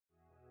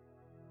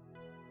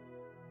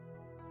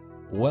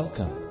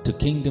Welcome to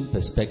Kingdom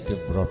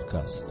Perspective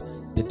Broadcast,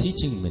 the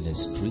teaching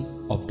ministry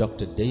of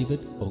Dr.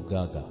 David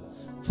Ogaga.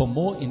 For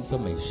more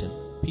information,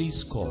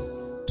 please call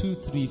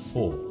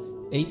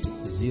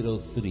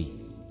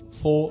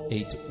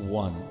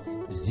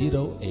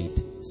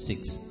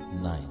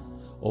 234-803-481-0869.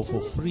 Or for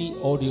free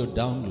audio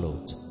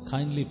downloads,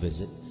 kindly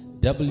visit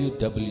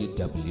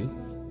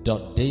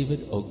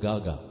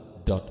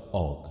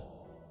www.davidogaga.org.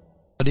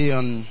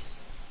 On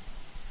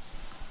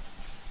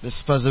the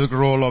specific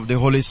role of the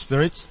Holy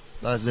Spirit.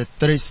 That's the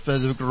three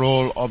specific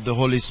role of the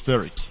Holy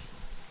Spirit.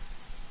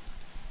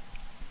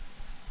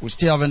 We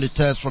still having the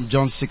text from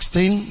John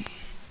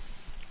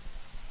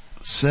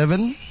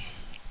 16:7,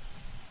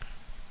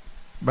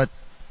 but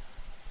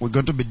we're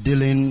going to be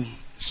dealing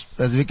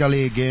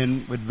specifically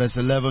again with verse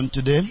 11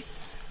 today.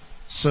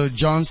 So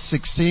John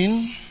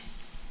 16,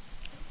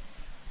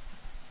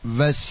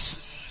 verse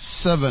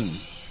 7.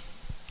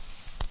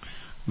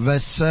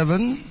 Verse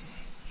 7.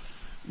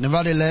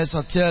 Nevertheless,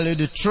 I tell you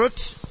the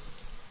truth.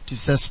 It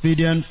is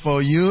expedient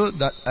for you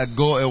that I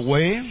go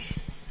away.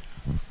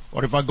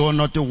 For if I go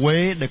not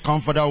away, the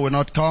Comforter will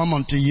not come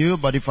unto you.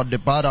 But if I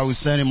depart, I will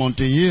send him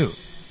unto you.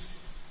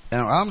 And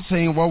I'm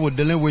saying what we're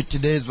dealing with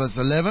today is verse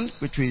 11,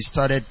 which we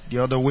started the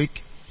other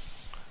week.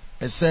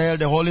 It said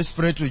the Holy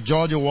Spirit will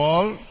judge the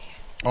world,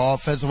 or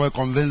first of all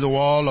convince the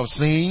world of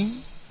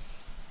sin,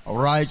 of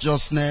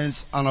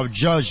righteousness, and of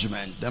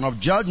judgment. Then of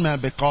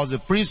judgment because the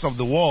prince of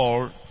the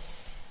world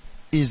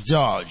is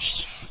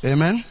judged.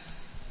 Amen.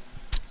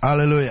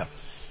 Hallelujah.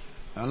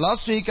 And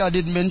last week I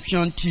did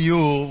mention to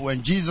you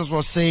when Jesus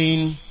was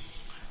saying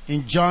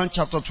in John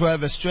chapter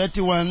 12 verse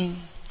 31,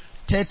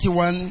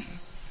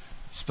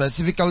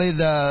 specifically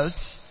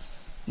that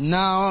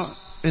now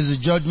is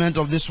the judgment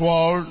of this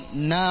world,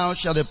 now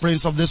shall the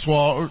prince of this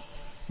world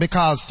be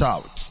cast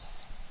out.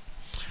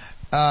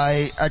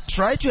 I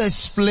try to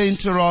explain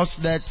to us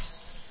that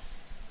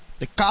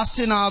the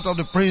casting out of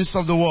the prince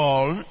of the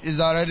world is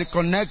already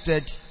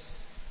connected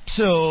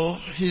to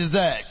his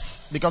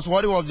death, because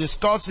what he was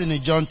discussing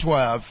in John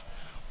 12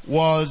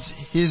 was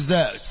his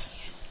death.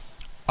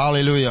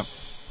 Hallelujah.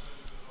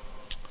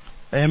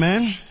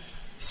 Amen.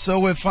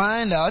 So we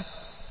find that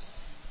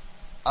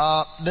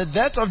the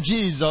death of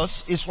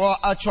Jesus is what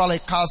actually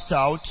cast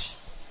out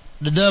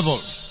the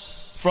devil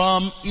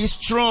from his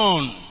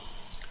throne.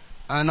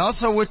 And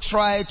also we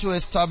try to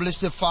establish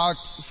the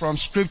fact from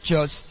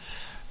scriptures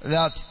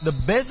that the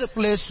basic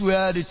place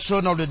where the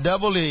throne of the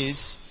devil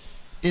is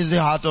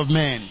the heart of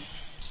man.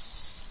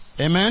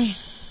 Amen?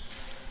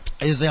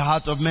 Is the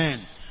heart of man.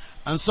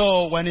 And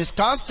so when it's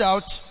cast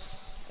out,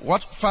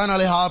 what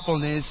finally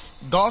happened is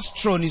God's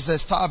throne is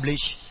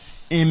established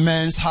in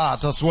man's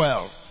heart as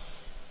well.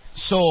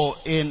 So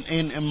in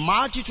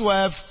Matthew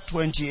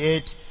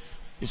 12:28,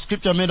 the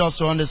scripture made us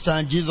to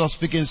understand, Jesus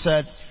speaking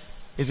said,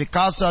 if you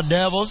cast out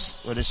devils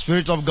with the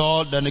Spirit of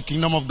God, then the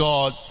kingdom of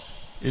God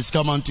is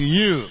come unto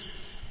you.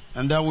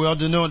 And then we ought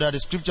to know that the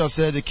scripture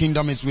says the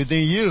kingdom is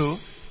within you,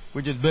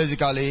 which is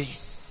basically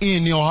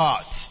in your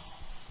heart.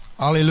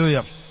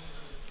 Hallelujah.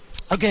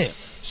 Okay,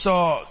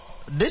 so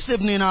this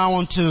evening I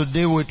want to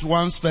deal with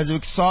one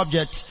specific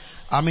subject.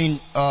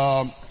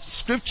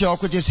 Scripture,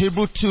 which is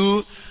Hebrews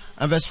 2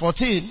 and verse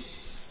 14.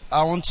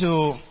 I want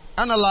to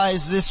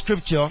analyze this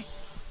scripture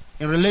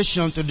in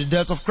relation to the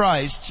death of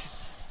Christ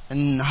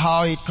and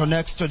how it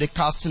connects to the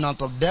casting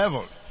out of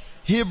devil.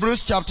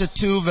 Hebrews chapter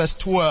 2 verse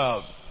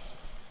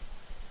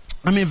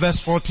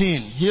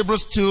 14.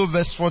 Hebrews 2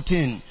 verse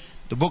 14.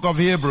 The book of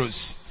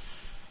Hebrews.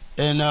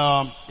 And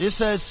it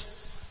says,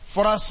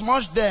 for as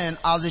much then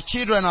as the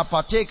children are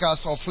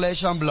partakers of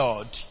flesh and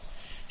blood,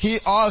 he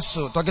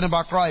also, talking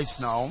about Christ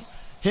now,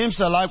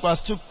 himself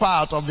likewise took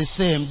part of the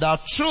same,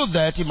 that through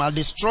that he might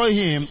destroy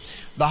him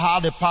that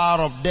had the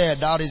power of death,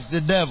 that is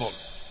the devil.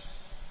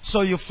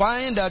 So you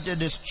find that the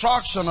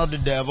destruction of the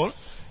devil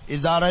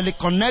is directly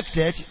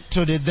connected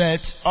to the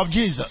death of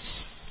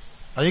Jesus.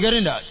 Are you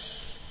getting that?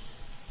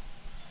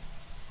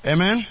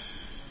 Amen?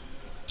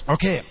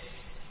 Okay.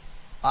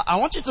 I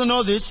want you to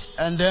know this,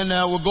 and then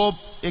we'll go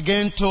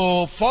again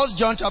to 1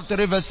 John chapter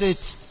 3 verse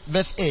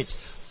 8.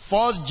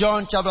 1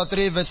 John chapter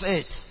 3 verse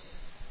 8.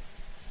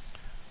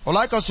 I'd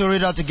like us to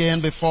read that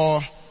again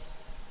before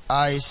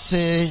I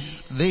say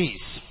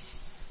this.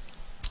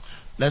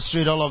 Let's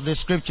read all of these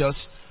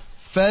scriptures.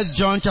 1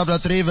 John chapter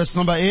 3 verse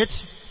number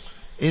 8.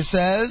 It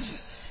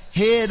says,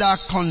 he that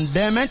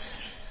condemneth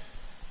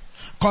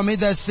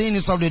committeth sin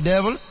is of the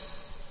devil.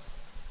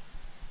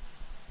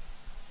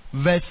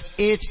 Verse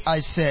 8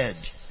 I said.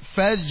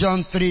 1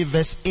 John 3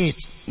 verse 8,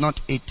 not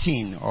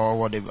 18 or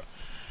whatever.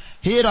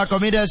 He that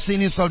committed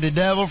sin is of the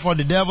devil, for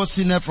the devil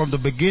sinned from the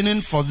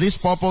beginning. For this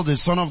purpose the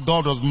Son of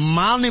God was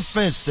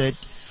manifested,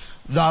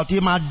 that he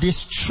might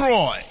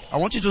destroy. I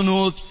want you to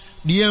note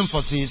the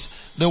emphasis,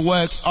 the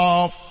works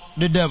of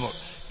the devil.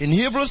 In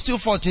Hebrews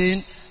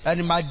 2:14, that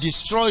he might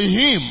destroy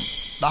him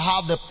that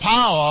have the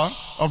power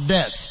of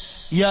death.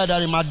 Here,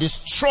 that he might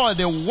destroy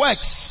the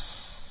works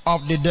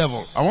of the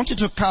devil. I want you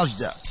to catch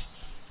that.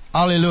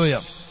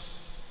 Hallelujah.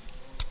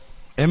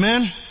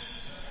 Amen.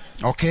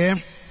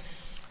 Okay.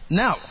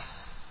 Now,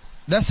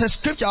 There's a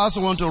scripture I also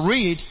want to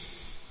read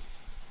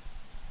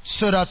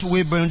so that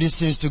we bring these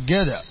things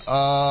together.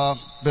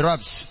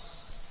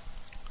 Perhaps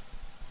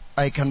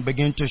I can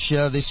begin to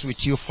share this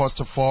with you first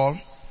of all.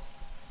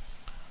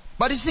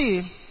 But you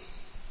see,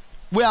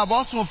 we have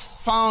also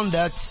found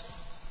that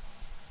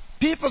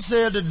people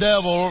say the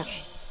devil,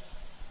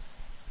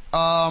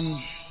 how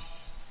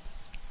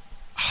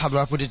do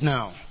I put it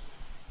now?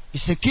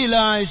 He's a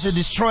killer, he's a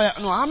destroyer.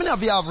 No, how many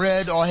of you have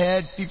read or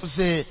heard people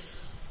say,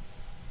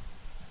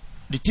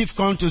 the thief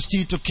comes to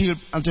steal, to kill,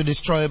 and to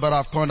destroy, but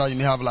I've come that you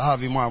may have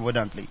him more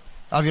abundantly.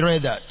 Have you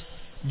read that?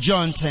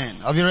 John 10.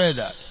 Have you read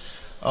that?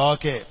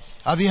 Okay.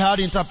 Have you heard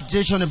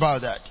interpretation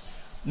about that?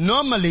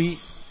 Normally,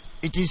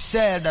 it is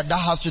said that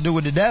has to do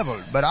with the devil,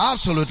 but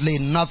absolutely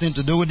nothing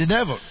to do with the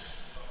devil.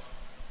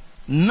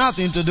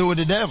 Nothing to do with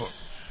the devil.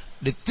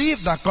 The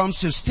thief that comes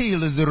to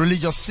steal is the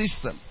religious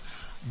system.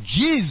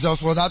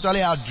 Jesus was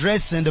actually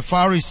addressing the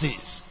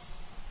Pharisees.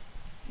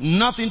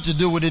 Nothing to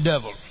do with the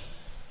devil.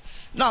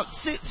 Now,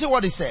 see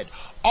what he said.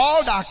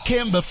 All that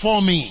came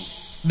before me,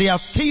 they are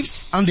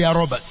thieves and they are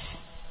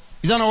robbers.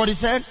 Is that not what he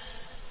said?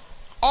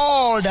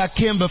 All that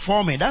came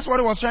before me. That's what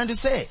he was trying to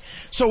say.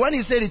 So when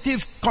he said the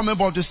thief come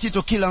about to steal,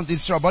 to kill, and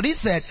destroy, but he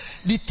said,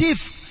 the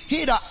thief,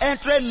 he that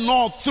entered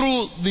not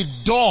through the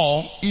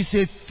door, is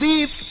a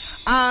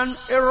thief and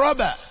a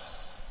robber.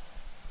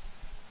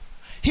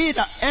 He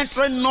that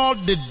entered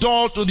not the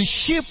door to the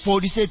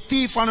sheepfold is a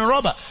thief and a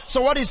robber.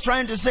 So what he's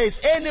trying to say is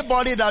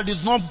anybody that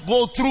does not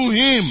go through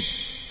him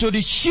to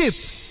the sheep,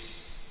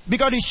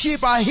 because the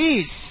sheep are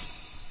his.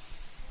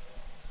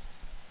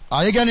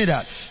 Are you getting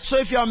that? So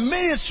if you are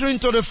ministering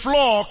to the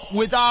flock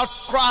without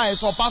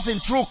Christ or passing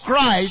through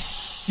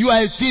Christ, you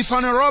are a thief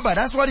and a robber.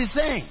 That's what he's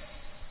saying.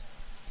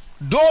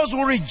 Those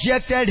who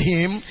rejected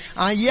him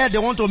and yet they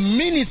want to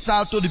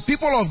minister to the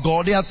people of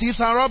God, they are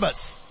thieves and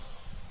robbers.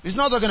 It's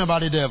not talking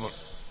about the devil.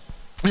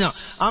 Now,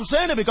 I'm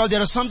saying it because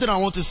there is something I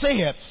want to say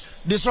here.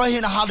 Destroy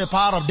him that had the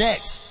power of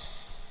death.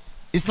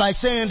 It's like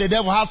saying the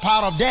devil had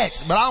power of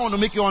death. But I want to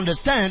make you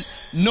understand,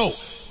 no.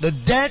 The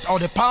death or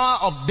the power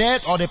of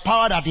death or the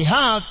power that he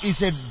has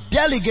is a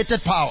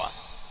delegated power.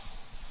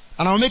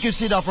 And I'll make you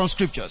see that from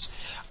scriptures.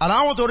 And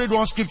I want to read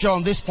one scripture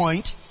on this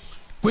point,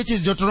 which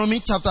is Deuteronomy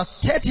chapter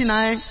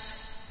 32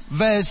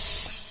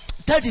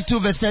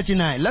 verse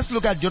 39. Let's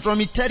look at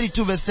Deuteronomy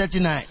 32 verse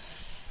 39.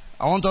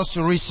 I want us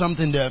to read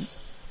something there.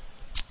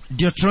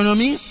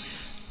 Deuteronomy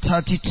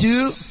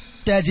 32,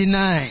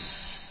 39.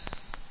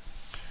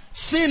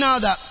 See now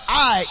that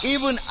I,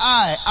 even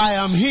I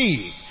am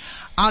he,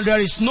 and there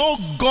is no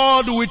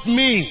God with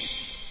me.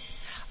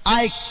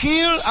 I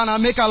kill and I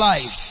make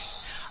alive.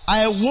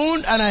 I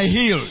wound and I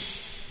heal.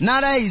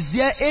 Neither is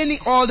there any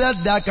other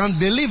that can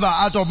deliver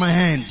out of my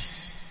hand.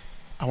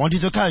 I want you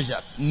to catch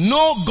that.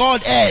 No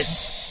God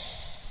else.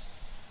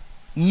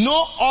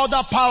 No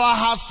other power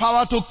has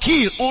power to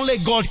kill. Only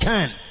God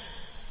can.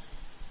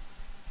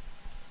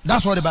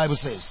 That's what the Bible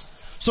says.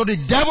 So the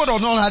devil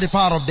does not have the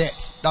power of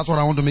death. That's what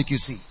I want to make you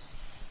see.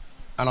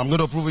 And I'm going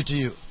to prove it to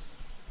you.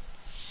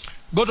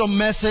 Go to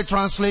Message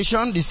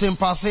translation, the same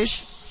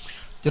passage.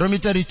 Deuteronomy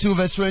 32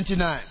 verse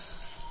 39.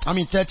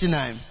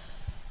 39.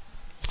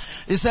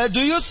 He said, do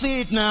you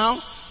see it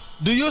now?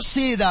 Do you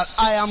see that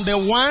I am the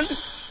one?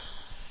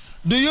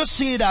 Do you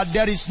see that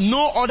there is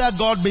no other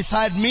God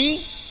beside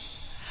me?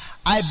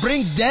 I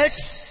bring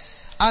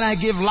death and I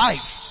give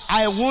life.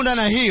 I wound and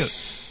I heal.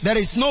 There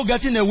is no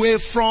getting away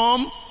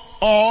from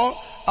or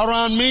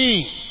around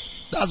me.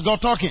 That's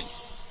God talking.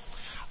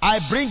 I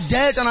bring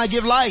death and I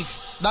give life.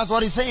 That's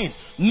what he's saying.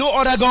 No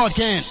other God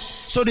can.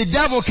 So the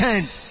devil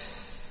can't.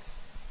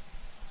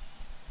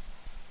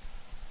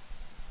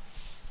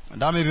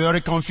 And that may be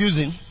very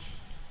confusing.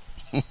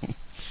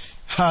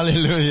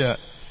 Hallelujah.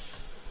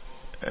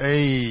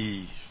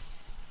 Hey.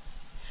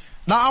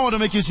 Now I want to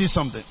make you see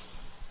something.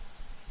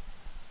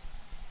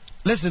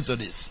 Listen to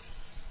this.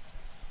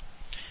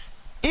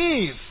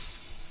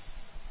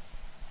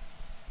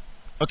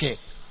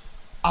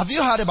 Have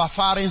you heard about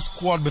firing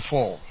squad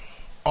before?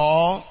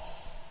 Or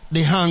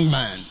the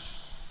hangman?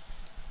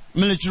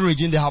 Military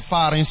regime, they have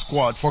firing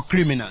squad for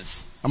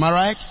criminals. Am I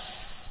right?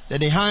 That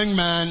the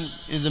hangman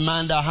is the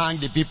man that hang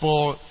the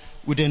people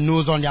with a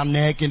noose on their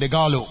neck in the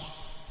gallows.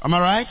 Am I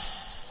right?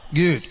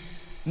 Good.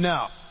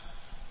 Now,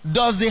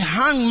 does the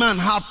hangman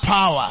have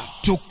power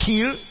to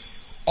kill,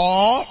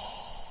 or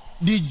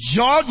the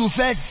judge will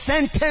first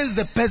sentence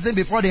the person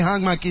before the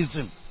hangman kills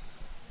him?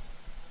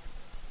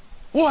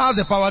 Who has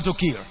the power to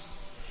kill?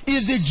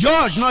 It's the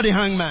judge, not the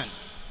hangman.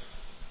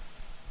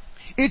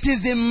 It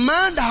is the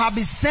man that has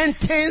been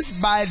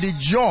sentenced by the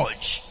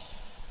judge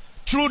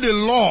through the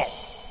law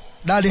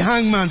that the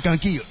hangman can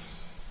kill.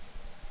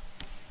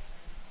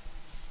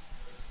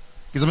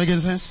 Is that making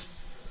sense?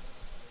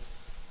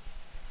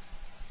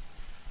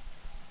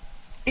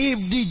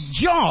 If the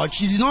judge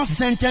did not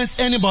sentence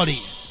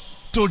anybody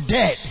to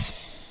death,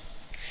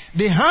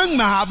 the hangman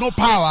have no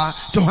power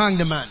to hang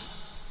the man.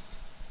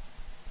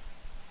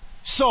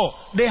 So,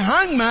 the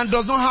hangman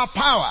does not have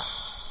power.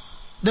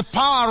 The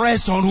power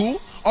rests on who?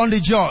 On the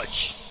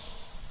judge.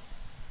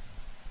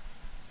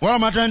 What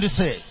am I trying to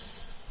say?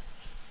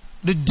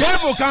 The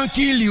devil can't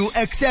kill you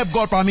except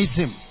God permits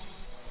him.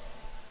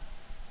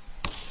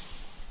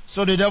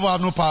 So the devil has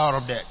no power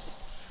of death.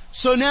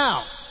 So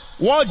now,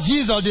 what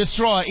Jesus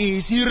destroyed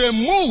is he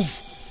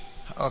removed.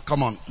 Oh,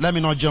 come on. Let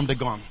me not jump the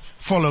gun.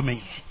 Follow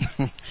me.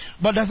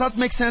 But does that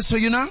make sense to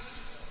you now?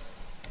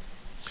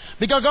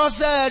 Because God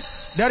said,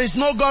 there is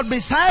no God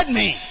beside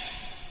me.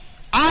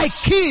 I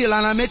kill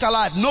and I make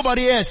alive.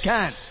 Nobody else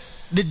can.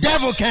 The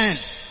devil can.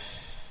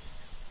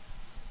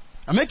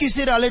 I'll make you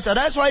see that later.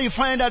 That's why you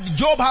find that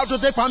Job had to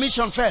take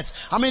permission first.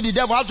 The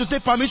devil had to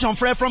take permission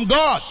first from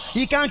God.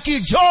 He can't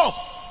kill Job.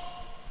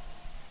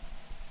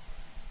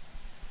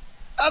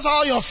 That's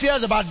how your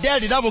fears about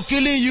death, the devil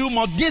killing you,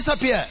 must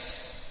disappear.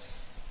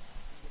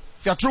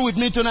 If you're true with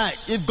me tonight.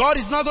 If God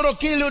is not going to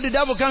kill you, the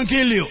devil can't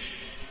kill you.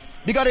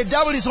 Because the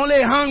devil is only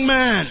a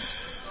hangman.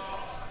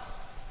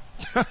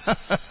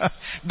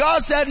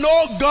 God said,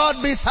 no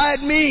God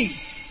beside me.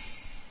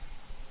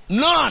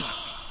 None.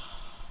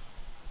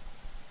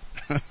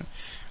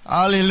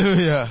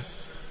 Hallelujah.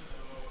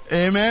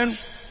 Amen.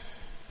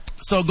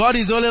 So God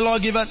is the only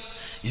lawgiver.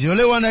 He's the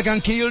only one that can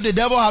kill. The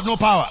devil have no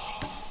power.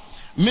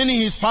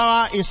 Meaning his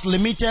power is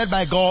limited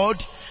by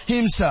God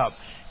himself.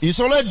 It's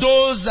only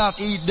those that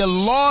the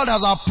Lord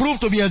has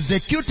approved to be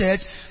executed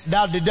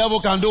that the devil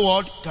can do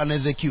what? Can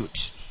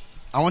execute.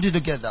 I want you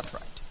to get that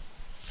right.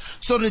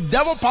 So the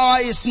devil power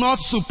is not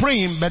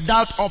supreme, but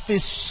that of a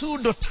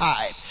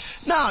pseudo-type.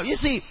 Now, you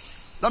see,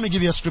 let me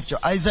give you a scripture.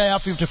 Isaiah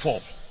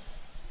 54,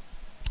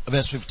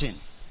 verse 15.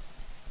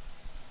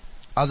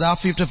 Isaiah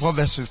 54,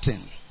 verse 15.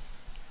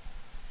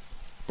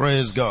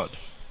 Praise God.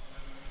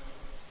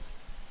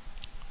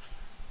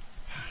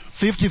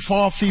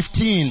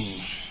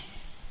 54:15.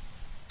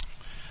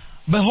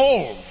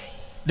 Behold,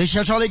 they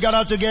shall surely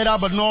gather together,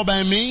 but not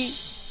by me.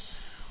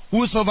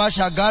 Whosoever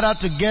shall gather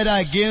together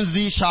against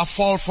thee shall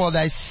fall for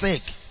thy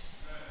sake.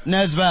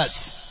 Next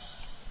verse.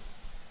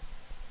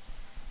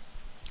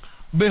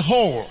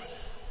 Behold,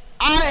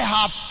 I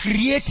have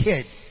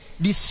created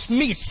the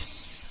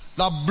smith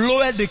that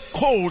bloweth the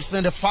coals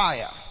in the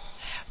fire,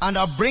 and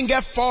that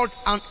bringeth forth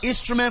an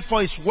instrument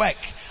for his work,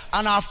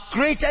 and I have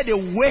created a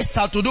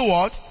waster to do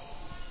what?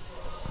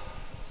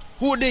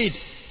 Who did?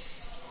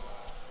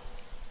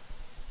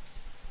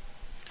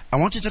 I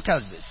want you to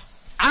catch this.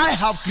 I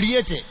have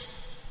created.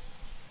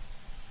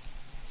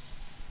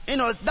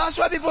 That's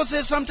why people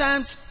say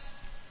sometimes,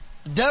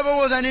 devil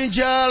was an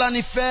angel and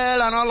he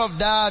fell and all of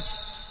that.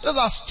 Those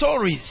are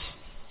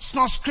stories. It's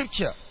not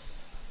scripture.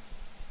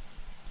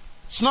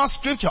 It's not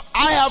scripture.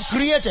 I have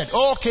created.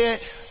 Okay.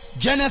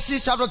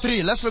 Genesis chapter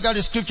 3. Let's look at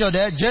the scripture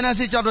there.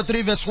 Genesis chapter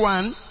 3 verse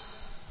 1.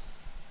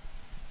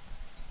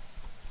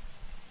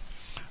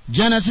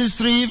 Genesis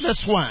 3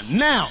 verse 1.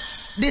 Now,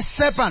 this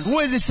serpent, who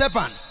is the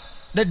serpent?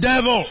 The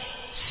devil,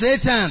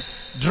 Satan,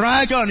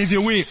 dragon if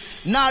you will.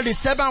 Now the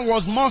serpent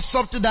was more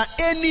subtle than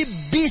any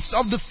beast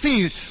of the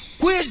field,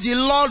 which the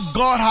Lord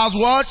God has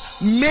what?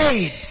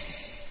 Made.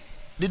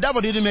 The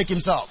devil didn't make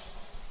himself.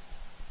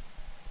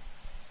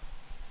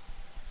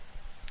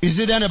 Is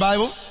it in the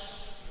Bible?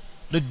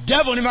 The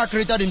devil never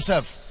created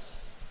himself.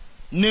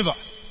 Never.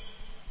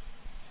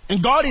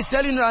 And God is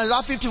telling in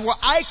Isaiah 54,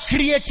 I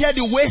created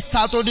the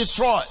waster to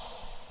destroy.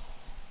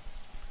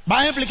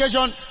 By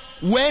implication,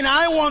 when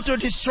I want to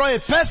destroy a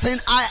person,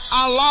 I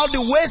allow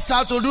the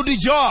waster to do the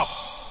job.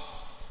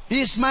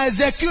 He is my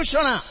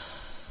executioner.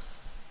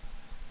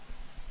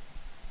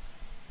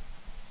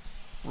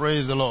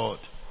 Praise the Lord.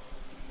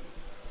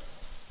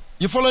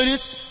 You following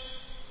it?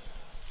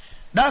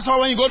 That's why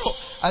when you go to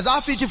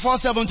Isaiah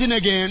 54:17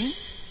 again,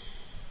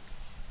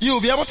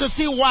 you'll be able to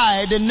see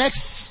why the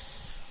next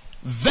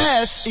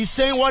verse is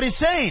saying what it's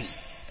saying.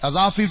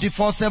 Isaiah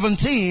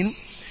 54:17,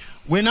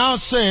 we now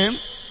say,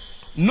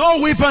 no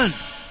weapon,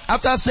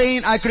 after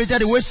saying I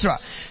created a waster,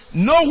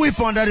 no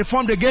weapon that is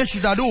formed against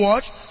you that do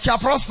what? Shall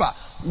prosper.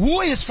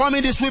 Who is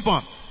forming this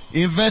weapon?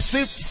 In verse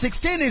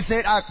 16 he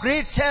said, I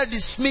created the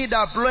smith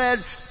that blowed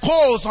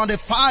coals on the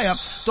fire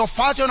to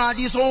fashion out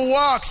his own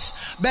works.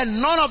 But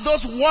none of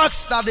those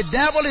works that the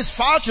devil is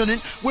fashioning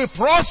will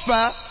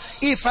prosper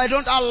if I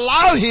don't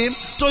allow him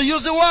to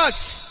use the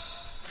works.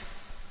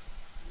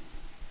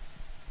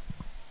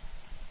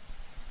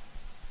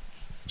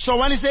 So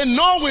when he said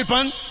no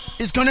weapon,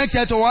 it's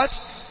connected to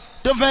what?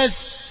 To verse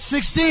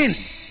 16.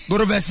 Go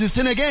to verse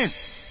 16 again.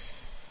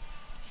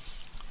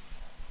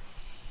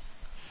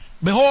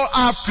 Behold,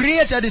 I have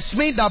created a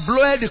smith that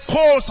bloweth the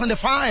coals on the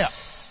fire.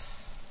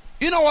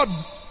 You know what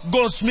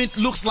goldsmith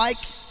looks like?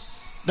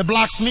 The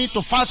blacksmith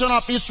to fashion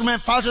up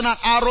instruments, fashion up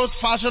arrows,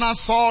 fashion up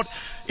sword,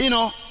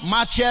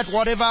 machete,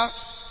 whatever,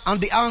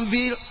 and the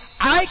anvil.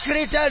 I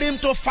created him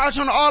to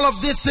fashion all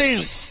of these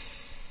things.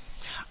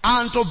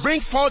 And to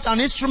bring forth an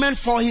instrument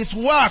for his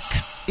work.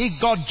 He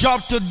got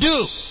job to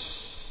do.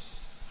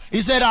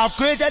 He said, I've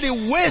created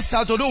a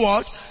waster to do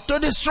what? To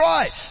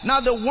destroy. Now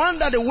the one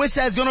that the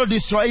waster is going to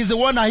destroy is the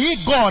one that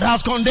God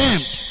has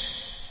condemned.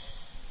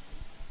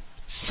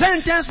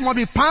 Sentence must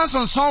be passed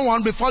on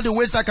someone before the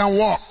waster can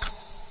walk.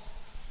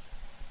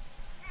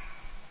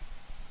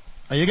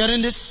 Are you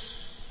getting this?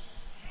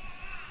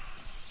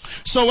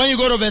 So when you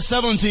go to verse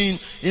 17,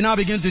 he now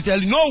begins to tell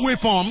you, no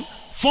weapon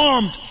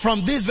formed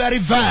from this very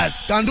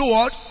verse can do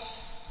what?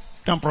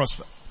 Can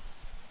prosper.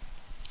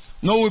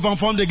 No weapon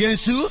formed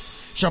against you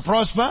shall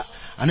prosper,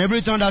 and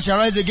every tongue that shall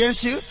rise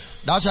against you,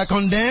 thou shalt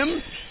condemn.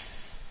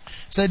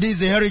 Say, this is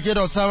the heritage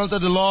of servants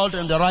of the Lord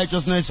and the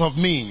righteousness of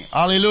me.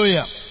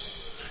 Hallelujah.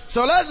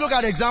 So let's look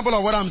at the example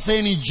of what I'm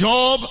saying in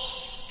Job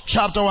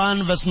chapter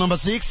 1 verse number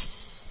 6.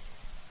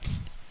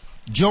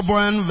 Job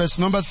 1 verse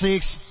number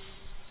 6.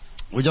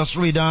 We just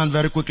read down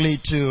very quickly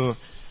to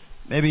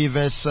maybe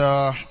verse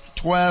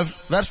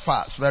 12. Very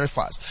fast, very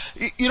fast.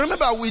 You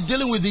remember we're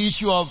dealing with the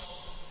issue of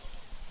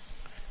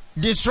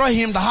destroy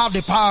him that have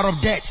the power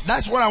of death.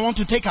 That's what I want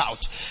to take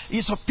out.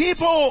 Is so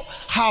people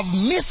have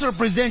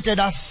misrepresented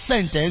that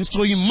sentence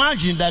to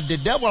imagine that the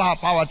devil have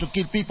power to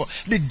kill people.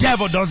 The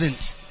devil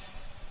doesn't.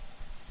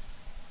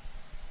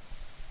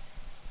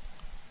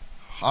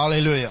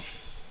 Hallelujah.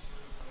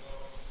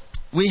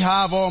 We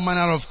have all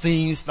manner of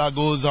things that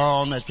goes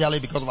on, especially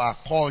because of our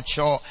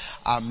culture,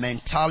 our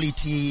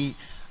mentality,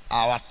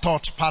 our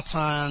thought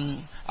pattern,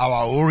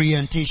 our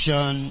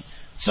orientation.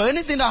 So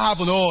anything that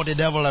happens, oh, the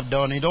devil have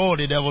done it, oh,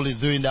 the devil is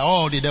doing that,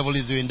 oh, the devil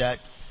is doing that.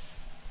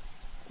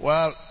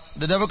 Well,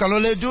 the devil can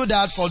only do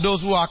that for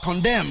those who are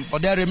condemned,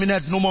 but there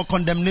remaineth no more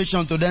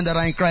condemnation to them that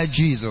are in Christ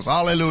Jesus.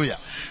 Hallelujah.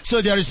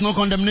 So there is no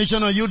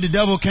condemnation on you, the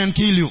devil can't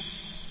kill you.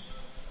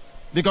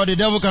 Because the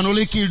devil can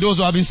only kill those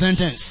who have been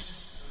sentenced.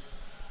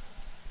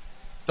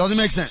 Does it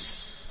make sense?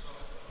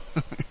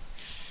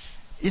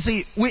 You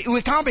see,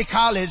 we can't be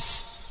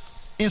callous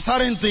in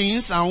certain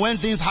things, and when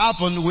things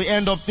happen, we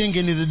end up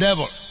thinking it's the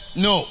devil.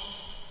 No.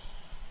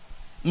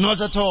 Not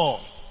at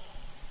all.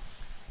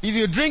 If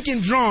you're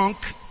drinking drunk,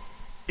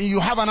 you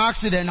have an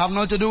accident, have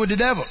nothing to do with the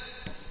devil.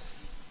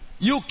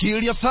 You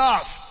kill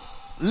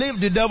yourself.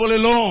 Leave the devil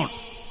alone.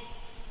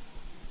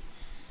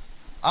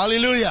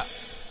 Hallelujah.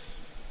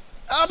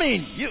 I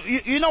mean,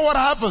 you know what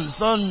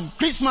happens on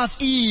Christmas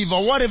Eve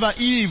or whatever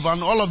Eve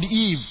and all of the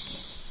Eve.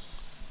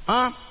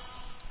 Huh?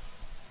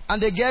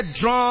 And they get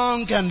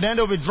drunk and then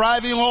they'll be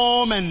driving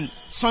home and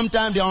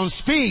sometimes they're on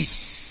speed.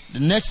 The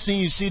next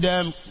thing you see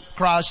them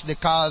crash the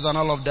cars and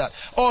all of that.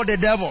 Oh, the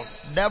devil.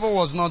 Devil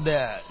was not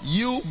there.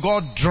 You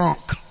got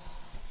drunk.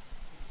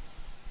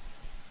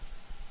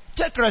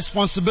 Take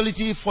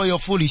responsibility for your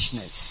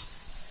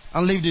foolishness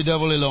and leave the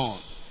devil alone.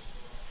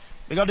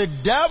 Because the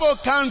devil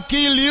can't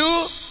kill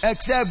you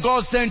except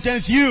God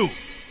sentence you.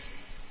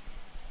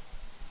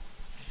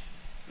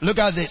 Look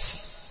at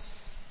this.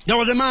 There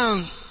was a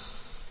man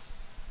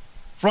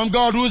from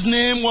God whose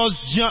name was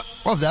John.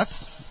 What's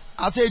that?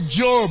 I said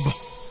Job.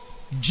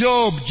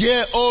 Job,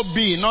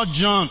 J-O-B, not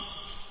John.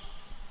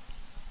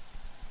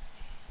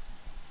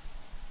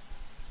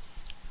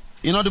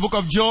 You know the book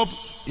of Job?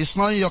 It's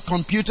not in your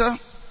computer.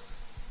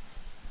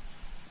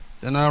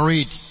 Then I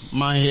read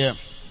mine here.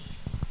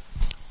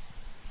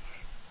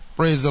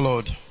 Praise the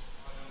Lord.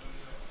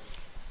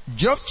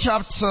 Job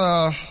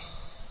chapter,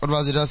 what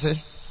was it I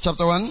say?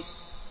 Chapter 1,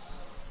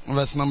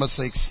 verse number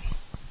 6.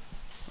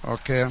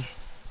 Okay.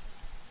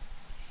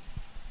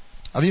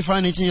 Have you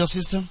found it in your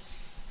system?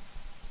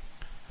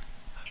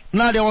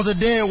 Now there was a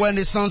day when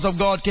the sons of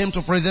God came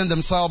to present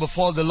themselves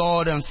before the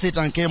Lord, and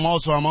Satan came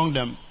also among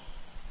them.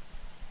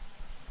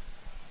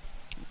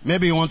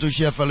 Maybe you want to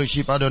share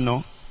fellowship, I don't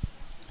know.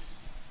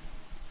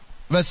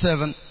 Verse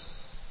 7.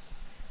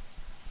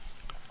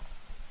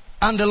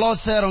 And the Lord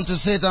said unto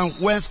Satan,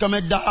 whence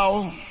comest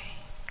thou?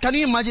 Can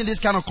you imagine this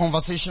kind of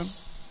conversation?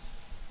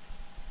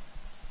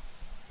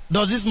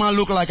 Does this man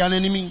look like an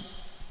enemy?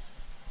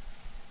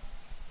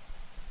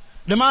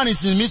 The man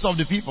is in the midst of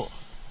the people.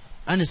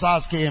 And he's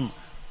asking him,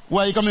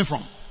 where are you coming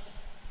from?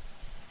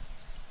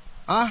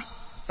 Huh?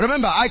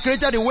 Remember, I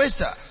created the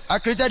waster. I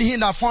created him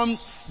that formed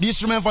the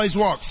instrument for his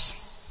works.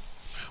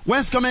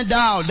 Whence comest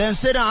thou? Then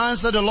Satan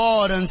answered the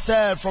Lord and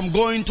said, from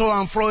going to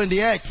and fro in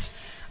the earth,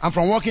 and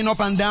from walking up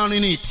and down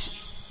in it.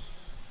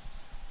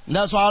 And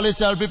that's why I always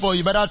tell people,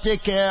 you better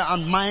take care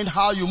and mind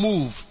how you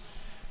move.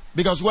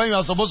 Because when you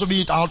are supposed to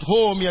be at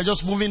home, you're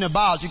just moving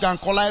about. You can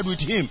collide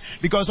with him.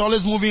 Because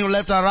always moving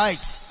left and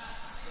right.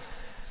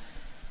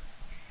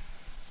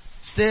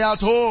 Stay at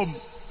home.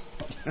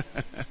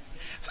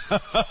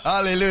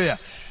 Hallelujah.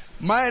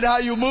 Mind how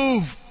you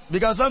move.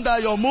 Because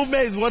sometimes your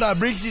movement is what that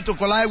brings you to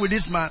collide with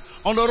this man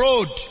on the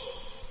road.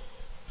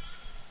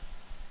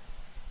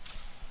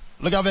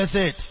 Look at verse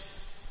 8.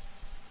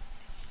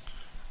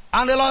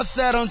 And the Lord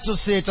said unto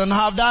Satan,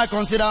 have thou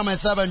considered my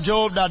servant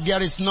Job, that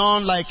there is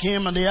none like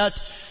him on the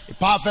earth, a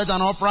perfect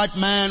and upright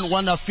man,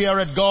 one that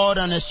feareth God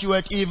and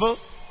escheweth evil?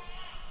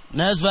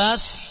 Next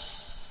verse.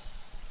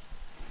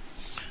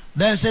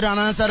 Then Satan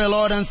answered the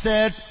Lord and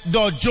said,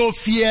 does Job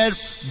fear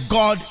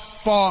God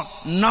for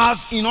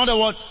nothing? In other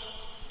words,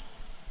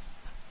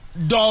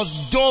 does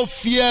Job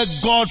fear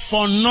God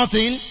for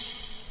nothing?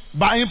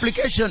 By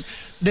implication,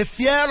 the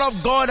fear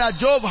of God that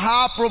Job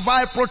had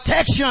provide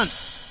protection.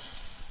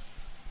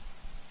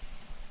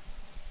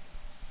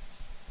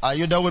 Are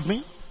you there with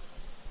me?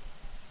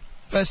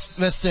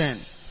 Verse 10.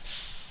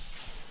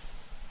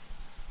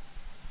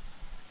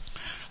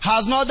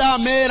 Has not thou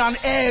made an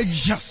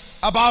edge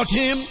about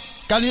him?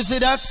 Can you see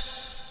that?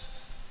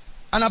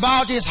 And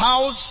about his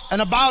house,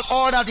 and about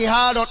all that he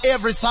had on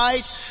every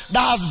side.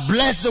 Thou hast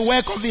blessed the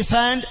work of his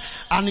hand,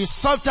 and his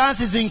substance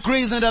is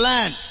increased in the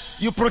land.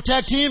 You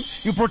protect him,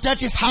 you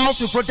protect his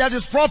house, you protect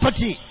his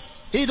property.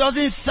 He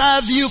doesn't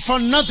serve you for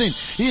nothing.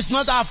 He's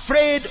not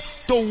afraid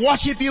to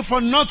worship you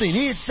for nothing.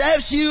 He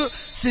serves you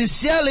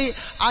sincerely,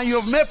 and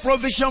you've made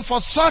provision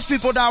for such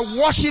people that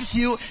worships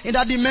you in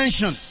that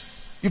dimension.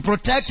 You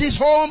protect his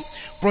home,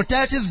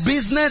 protect his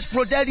business,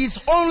 protect his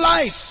own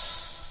life.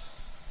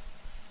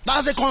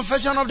 That's the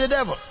confession of the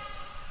devil.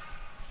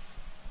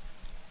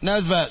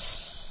 Next verse.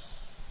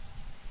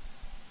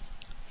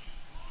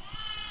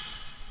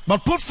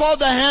 But put forth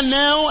thy hand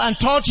now and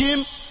touch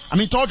him.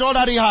 Touch all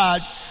that he had,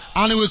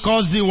 and it will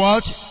cause thee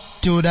what?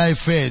 To thy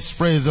face.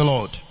 Praise the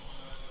Lord.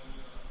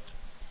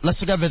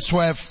 Let's look at verse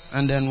 12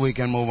 and then we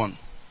can move on.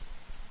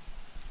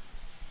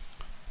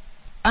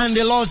 And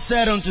the Lord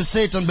said unto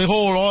Satan,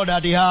 behold, all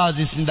that he has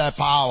is in thy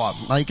power.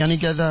 Now, can you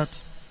get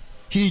that?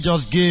 He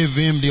just gave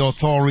him the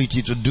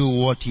authority to do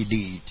what he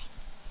did.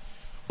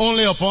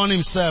 Only upon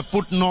himself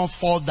put not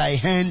forth thy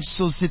hand.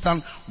 So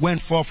Satan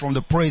went forth from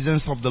the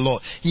presence of the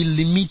Lord. He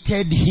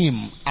limited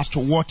him as to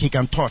what he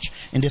can touch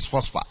in this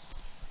first part.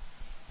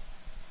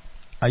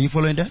 Are you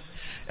following that?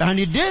 And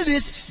he did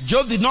this.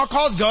 Job did not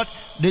curse God.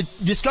 The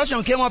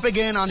discussion came up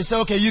again and he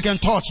said, okay, you can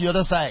touch the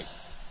other side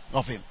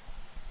of him.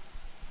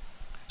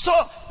 So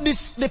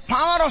the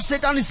power of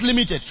Satan is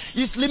limited.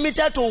 It's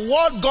limited to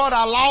what God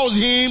allows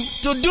him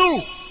to do.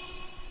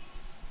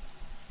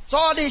 So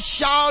all this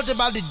shout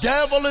about the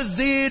devil is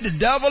this, the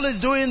devil is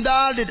doing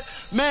that.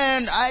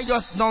 Man, I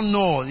just don't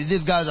know if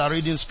these guys are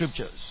reading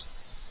scriptures.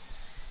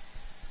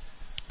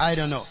 I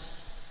don't know.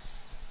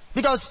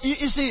 Because you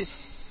see,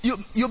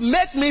 you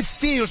make me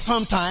feel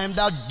sometimes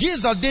that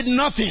Jesus did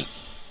nothing.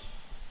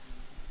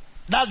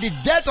 That the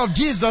death of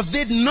Jesus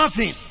did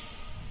nothing.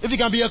 If you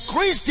can be a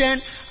Christian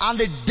and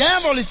the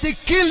devil is still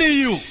killing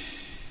you,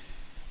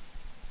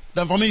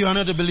 then for me you are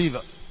not a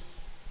believer.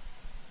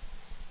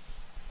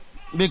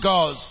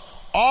 Because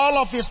all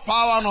of his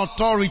power and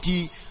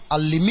authority are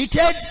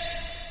limited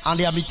and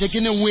they have been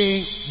taken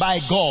away by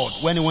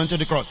God when he went to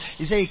the cross.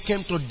 He said he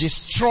came to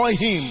destroy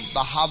him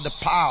that had the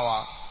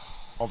power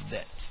of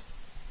death.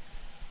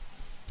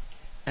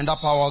 And that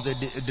power was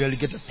a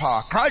delegated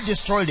power. Christ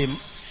destroyed him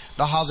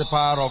that has the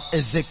power of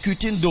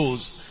executing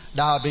those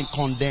that have been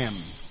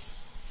condemned.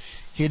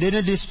 He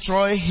didn't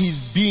destroy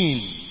his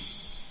being,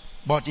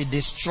 but it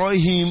disarmed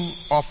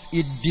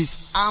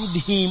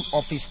him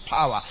of his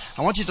power.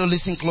 I want you to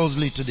listen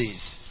closely to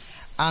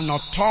this. An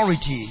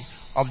authority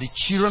of the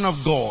children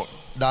of God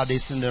that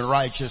is in the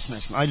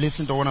righteousness. Now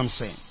listen to what I'm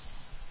saying.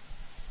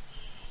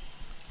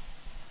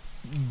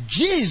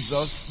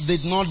 Jesus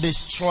did not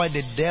destroy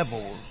the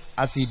devil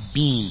as a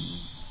being.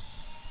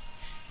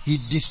 He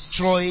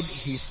destroyed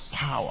his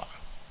power.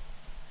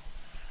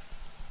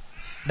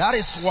 That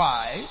is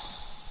why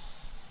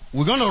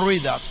we're going to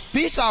read that.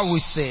 Peter will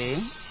say,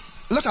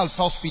 look at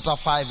 1 Peter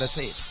 5 verse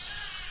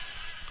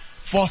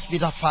 8. 1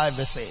 Peter 5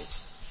 verse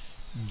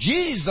 8.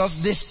 Jesus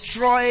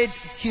destroyed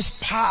his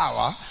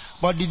power,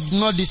 but did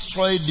not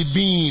destroy the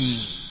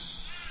being.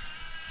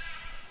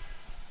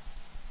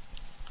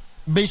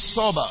 Be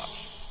sober.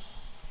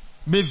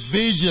 Be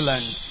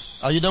vigilant.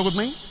 Are you there with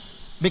me?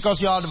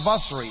 Because your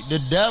adversary, the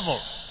devil,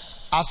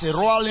 as a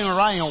roaring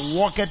lion,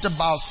 walketh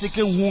about,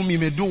 seeking whom he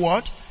may do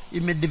what? He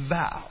may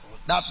devour.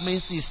 That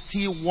means he's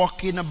still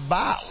walking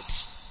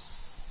about,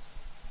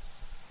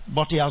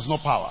 but he has no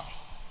power.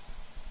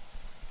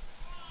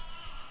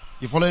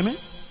 You follow me?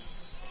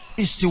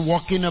 He's still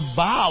walking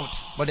about,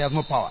 but he has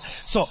no power.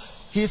 So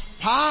his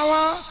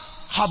power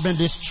have been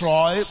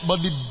destroyed,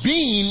 but the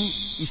being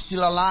is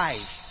still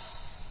alive.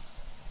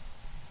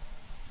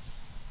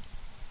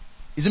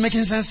 Is it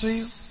making sense to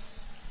you?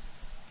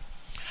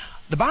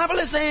 The Bible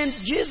is saying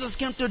Jesus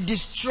came to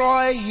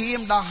destroy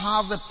him that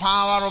has the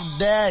power of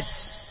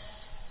death.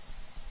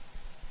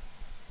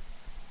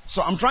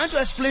 So I'm trying to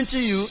explain to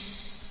you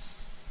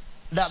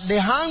that the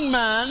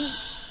hangman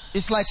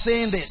is like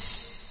saying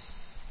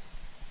this.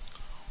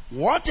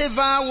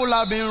 Whatever will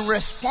have been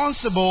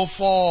responsible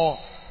for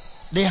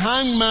the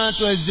hangman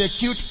to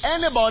execute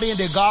anybody in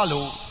the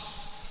gallows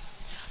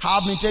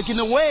have been taken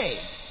away.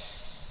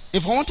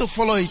 If I want to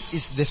follow it,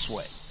 it's this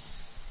way.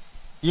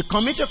 You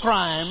commit a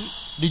crime,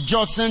 the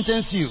judge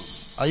sentences you.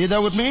 Are you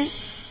there with me?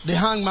 The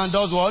hangman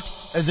does what?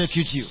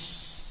 Execute you.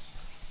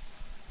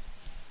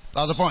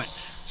 That's the point.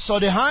 So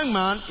the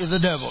hangman is the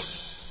devil.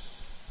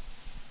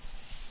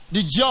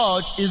 The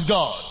judge is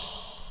God.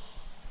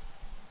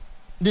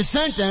 The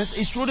sentence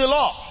is through the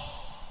law.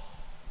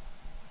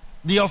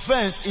 The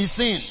offense is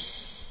sin.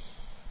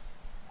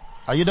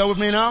 Are you there with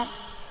me now?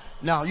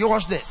 Now you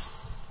watch this.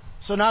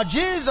 So now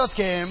Jesus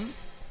came,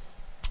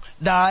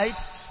 died,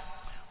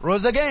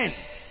 rose again.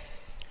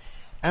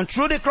 And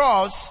through the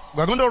cross,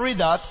 we're going to read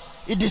that,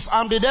 it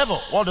disarmed the devil.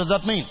 What does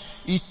that mean?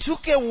 It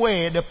took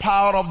away the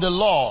power of the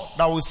law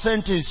that will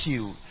sentence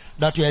you,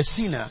 that you're a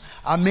sinner,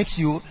 and makes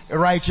you a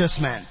righteous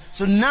man. So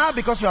So now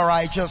because you are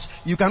righteous,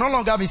 you can no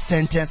longer be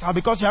sentenced. And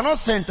because you are not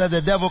sentenced,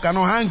 the devil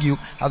cannot hang you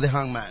as a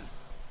hangman.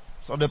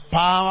 So the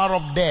power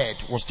of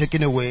death was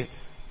taken away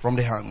from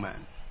the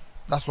hangman.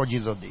 That's what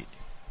Jesus did.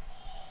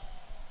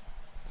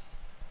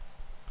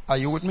 Are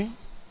you with me?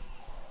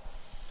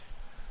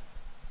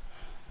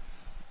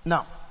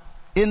 Now,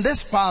 in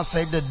this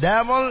passage, the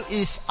devil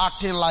is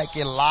acting like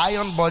a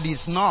lion, but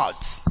he's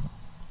not.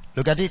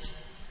 Look at it.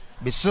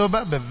 Be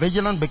sober, be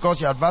vigilant, because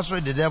your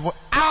adversary, the devil,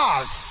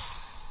 as.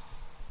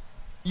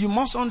 You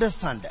must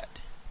understand that.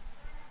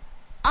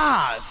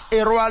 As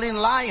a roaring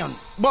lion.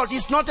 But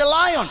he's not a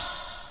lion.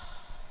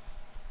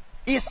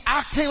 He's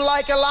acting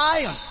like a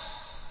lion.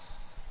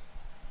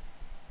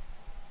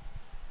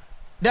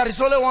 There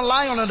is only one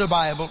lion in the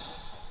Bible.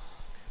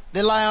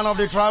 The Lion of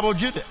the tribe of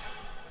Judah.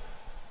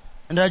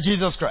 And that's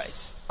Jesus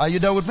Christ. Are you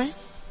there with me?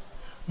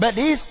 But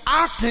he's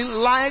acting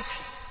like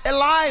a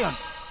lion.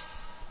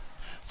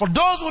 For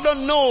those who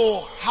don't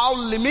know how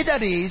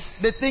limited he is,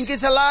 they think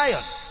he's a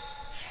lion.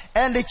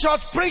 And the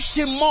church preached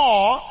him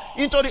more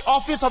into the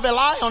office of a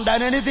lion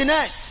than anything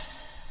else.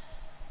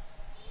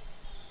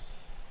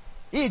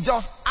 He's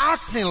just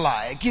acting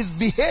like, he's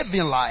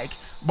behaving like,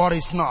 but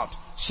he's not.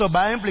 So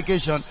by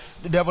implication,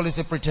 the devil is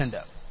a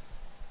pretender.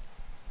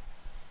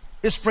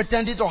 He's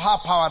pretending to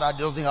have power that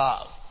he doesn't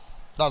have.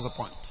 That's the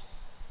point.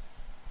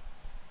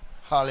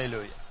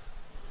 Hallelujah.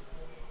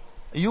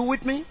 Are you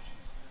with me?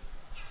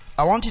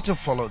 I want you to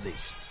follow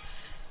this.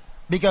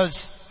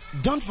 Because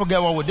don't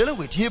forget what we're dealing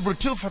with. Hebrews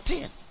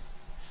 2:14.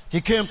 He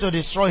came to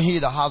destroy he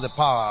that has the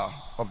power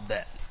of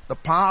death. The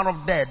power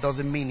of death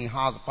doesn't mean he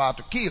has the power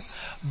to kill.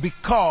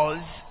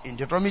 Because in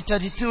Deuteronomy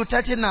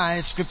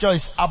 32:39, scripture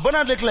is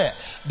abundantly clear.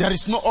 There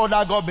is no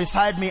other God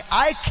beside me.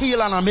 I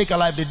kill and I make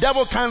alive. The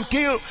devil can't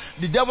kill.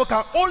 The devil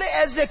can only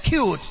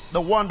execute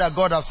the one that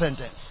God has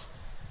sentenced.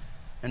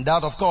 And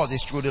that, of course,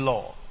 is through the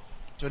law.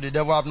 So the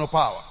devil have no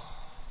power.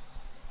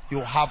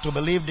 You have to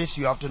believe this.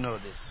 You have to know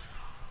this.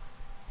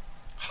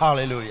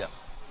 Hallelujah.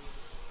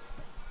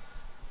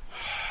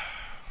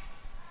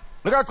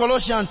 Look at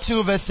Colossians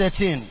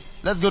 2:13.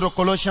 Let's go to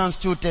Colossians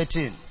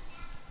 2:13.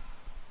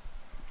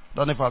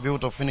 Don't know if I'll be able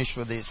to finish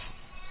with this.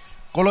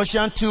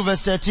 Colossians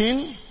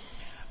 2:13.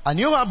 And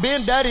you have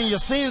been dead in your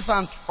sins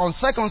and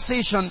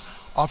uncircumcision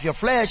of your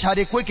flesh had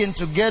he quickened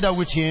together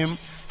with him,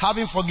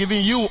 having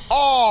forgiven you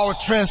all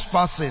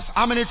trespasses.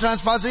 How many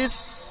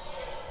trespasses?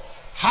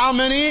 How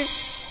many?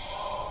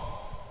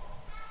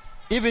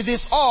 If it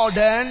is all,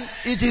 then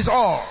it is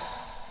all.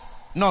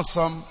 Not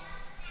some,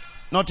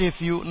 not a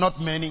few, not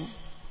many.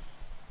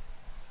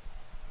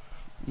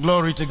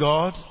 Glory to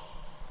God.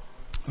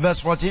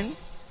 Verse 14.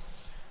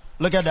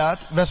 Look at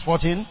that. Verse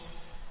 14.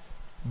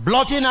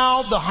 Blotting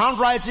out the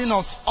handwriting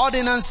of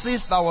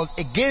ordinances that was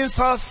against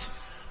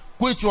us,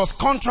 which was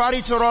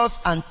contrary to us,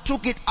 and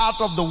took it out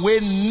of the way,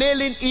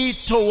 nailing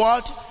it to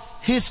what?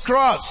 His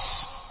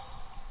cross.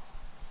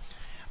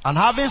 And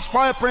having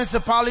spoiled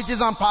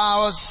principalities and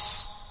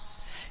powers,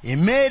 he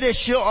made a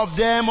show of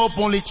them,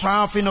 openly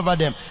triumphing over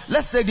them.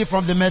 Let's take it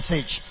from the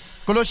Message.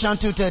 Colossians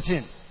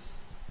 2:13.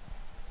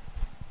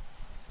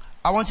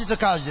 I want you to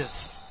catch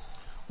this.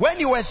 When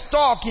you were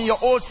stuck in your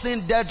old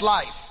sin dead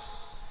life,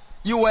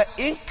 you were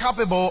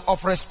incapable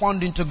of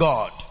responding to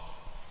God.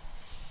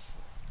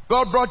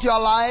 God brought you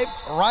alive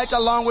right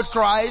along with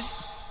Christ.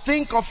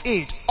 Think of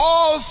it.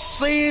 All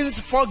sins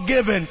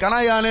forgiven. Can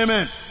I hear an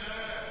amen?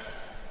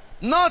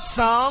 Not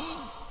some,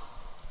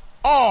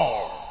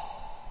 all.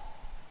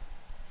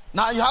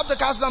 Now you have to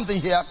catch something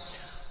here.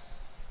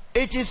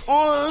 It is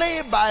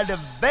only by the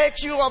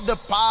virtue of the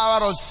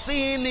power of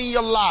sin in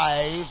your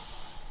life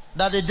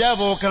that the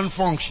devil can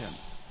function.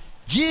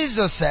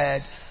 Jesus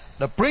said,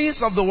 the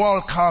prince of the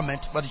world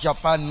cometh, but he shall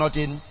find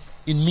nothing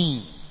in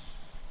me.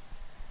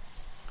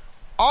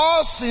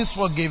 All sins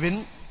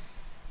forgiven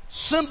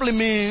simply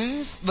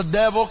means the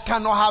devil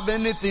cannot have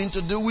anything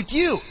to do with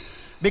you.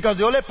 Because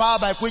the only power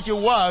by which it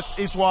works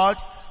is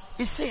what?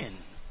 Is sin.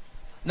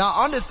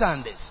 Now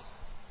understand this.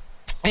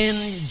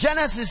 In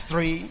Genesis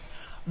 3,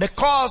 the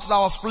curse that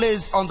was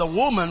placed on the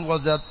woman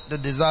was that the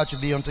desire to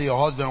be unto your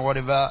husband or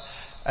whatever,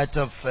 out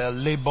of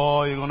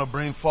labor you're going to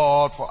bring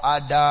forth for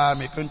Adam,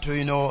 you're going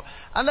to,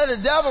 and then the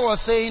devil was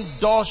saying,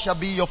 dust shall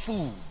be your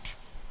food.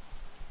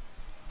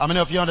 How many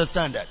of you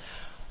understand that?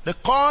 The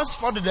cause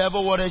for the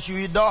devil was that you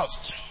eat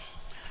dust.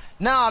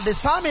 Now the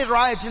psalmist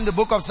writes in the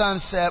book of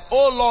Psalms said,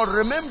 oh Lord,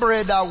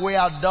 remember that we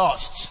are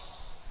dust.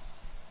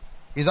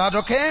 Is that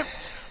okay?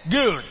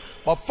 Good.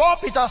 But 4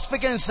 Peter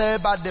speaking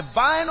said, by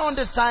divine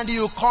understanding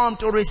you come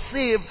to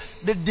receive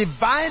the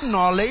divine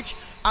knowledge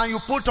and you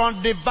put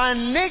on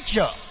divine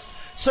nature.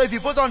 So if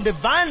you put on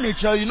divine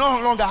nature, you no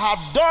longer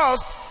have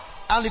dust.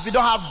 And if you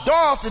don't have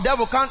dust, the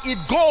devil can't eat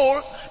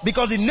gold,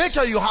 because the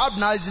nature you have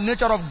now is the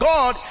nature of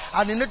God,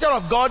 and the nature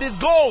of God is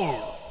gold.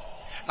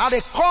 Now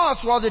the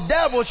cause was the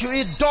devil should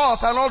eat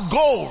dust and not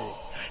gold.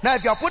 Now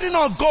if you are putting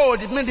on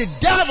gold, it means the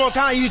devil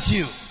can't eat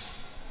you.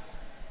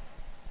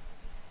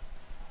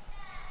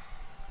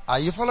 Are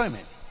you following me?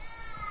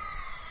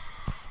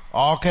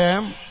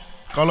 Okay.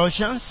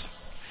 Colossians.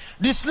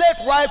 The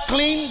slate wiped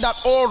clean, that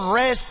old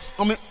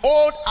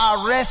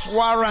arrest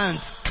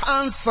warrant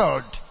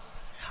cancelled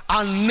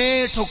and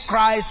nailed to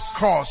Christ's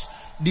cross.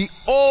 The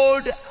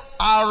old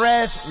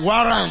arrest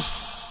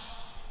warrant.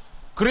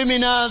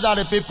 Criminals are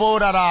the people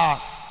that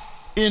are,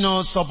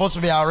 supposed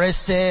to be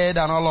arrested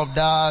and all of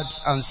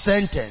that and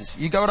sentenced.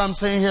 You get what I'm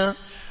saying here?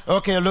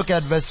 Okay, look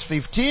at verse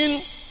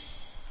 15.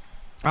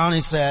 And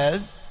it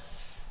says,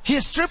 He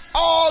stripped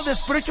all the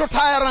spiritual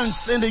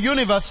tyrants in the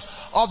universe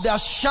of their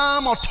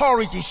sham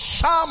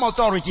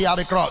authority at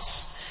the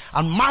cross,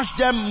 and marched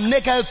them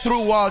naked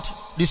through what?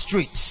 The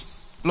streets.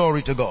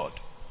 Glory to God.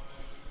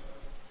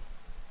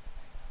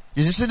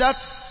 Did you see that?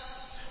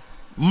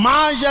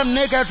 March them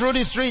naked through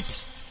the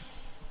streets.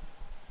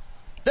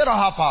 They don't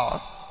have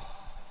power.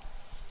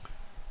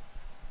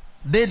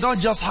 They don't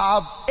just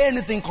have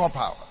anything called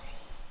power.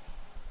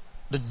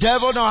 The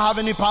devil don't have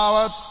any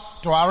power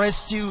to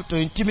arrest you, to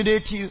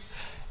intimidate you.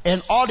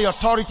 And all the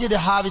authority they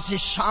have is a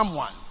sham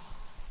one.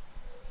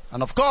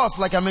 And of course,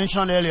 like I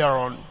mentioned earlier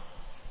on,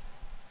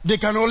 they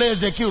can only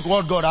execute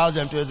what God has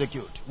them to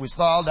execute. We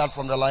saw that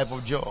from the life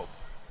of Job.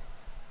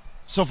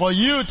 So for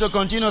you to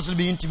continuously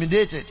be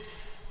intimidated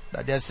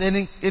that there's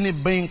any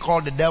being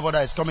called the devil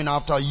that is coming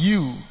after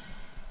you,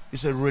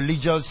 it's a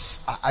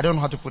religious, I don't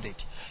know how to put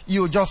it.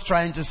 You're just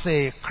trying to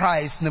say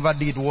Christ never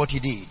did what he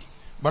did.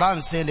 But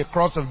I'm saying the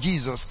cross of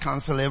Jesus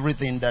canceled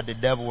everything that the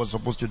devil was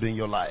supposed to do in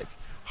your life.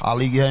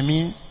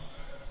 Hallelujah.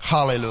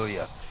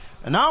 Hallelujah.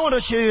 And now I want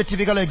to show you a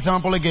typical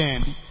example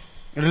again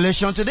in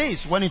relation to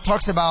this. When it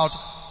talks about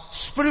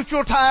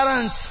spiritual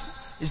tyrants,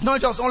 it's not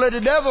just only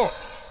the devil.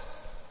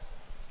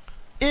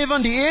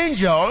 Even the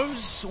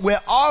angels were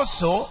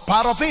also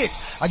part of it.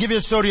 I'll give you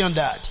a story on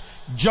that.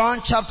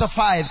 John chapter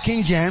 5,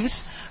 King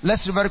James.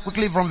 Let's read very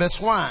quickly from verse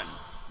 1.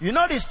 You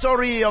know the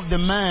story of the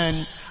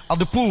man at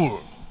the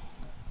pool.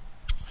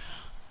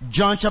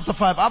 John chapter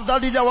 5. After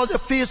this there was the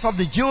feast of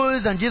the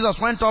Jews, and Jesus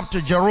went up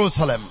to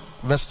Jerusalem.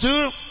 Verse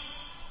 2.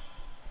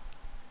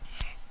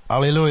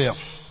 Hallelujah.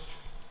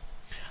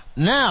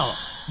 Now,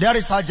 there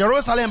is at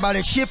Jerusalem by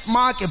the ship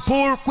mark a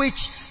pool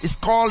which is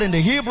called in the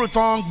Hebrew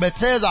tongue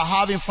Bethesda,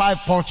 having 5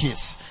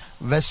 porches.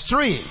 Verse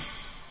 3.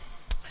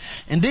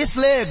 In this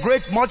lay a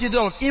great multitude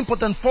of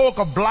impotent folk,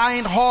 of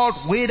blind, halt,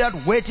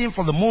 withered, waiting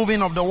for the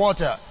moving of the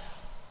water.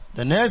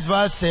 The next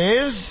verse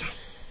says,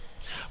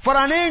 For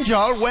an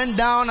angel went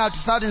down at a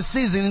certain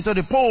season into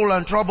the pool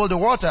and troubled the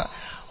water.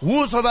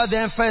 Whosoever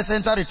then first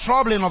entered the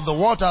troubling of the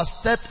water,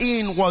 stepped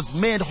in, was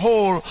made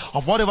whole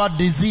of whatever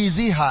disease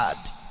he had.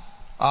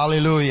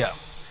 Hallelujah.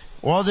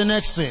 What's the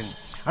next thing?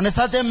 And a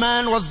certain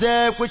man was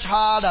there which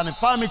had an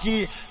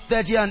infirmity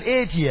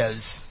 38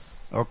 years.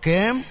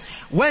 Okay?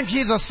 When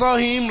Jesus saw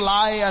him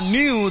lie and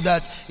knew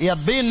that he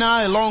had been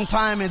now a long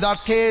time in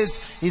that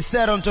case, he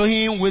said unto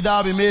him, Wilt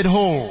thou be made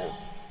whole?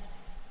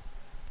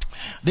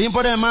 The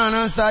impotent man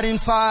answered him,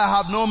 Sir, I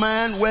have no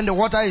man when the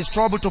water is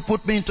troubled to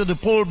put me into the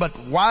pool, but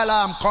while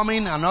I am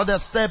coming, another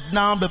step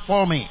down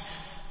before me.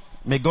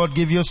 May God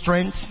give you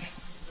strength.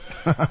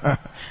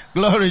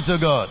 Glory to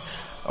God.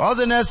 What's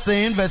the next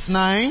thing? Verse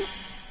 9.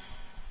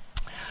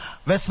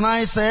 Verse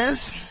 9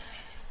 says,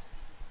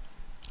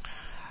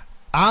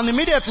 and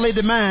immediately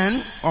the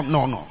man,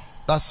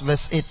 that's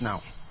verse 8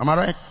 now. Am I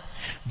right?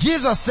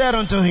 Jesus said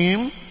unto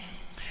him,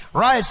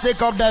 Rise, take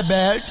up thy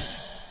bed,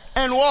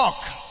 and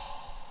walk.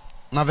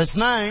 Now verse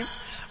 9,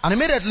 and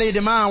immediately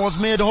the man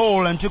was made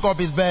whole and took up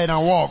his bed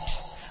and walked.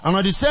 And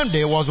on the same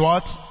day was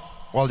what?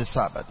 Well, the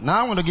Sabbath.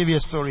 Now I want to give you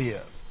a story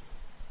here.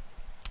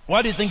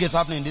 What do you think is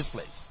happening in this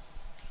place?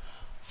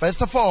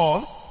 First of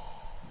all,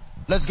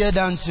 let's get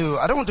down to,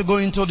 I don't want to go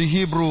into the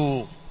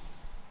Hebrew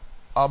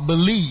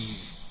belief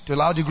to a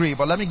large degree,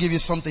 but let me give you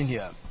something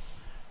here.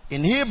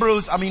 In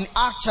Hebrews,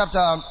 Acts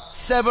chapter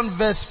 7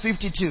 verse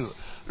 52.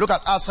 Look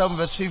at Acts 7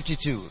 verse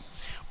 52.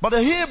 But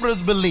the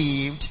Hebrews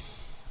believed,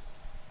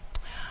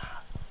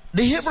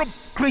 the Hebrew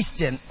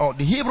Christian or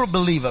the Hebrew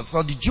believers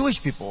or the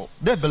Jewish people,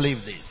 they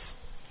believe this.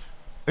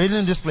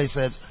 Reading this place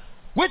says,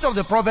 which of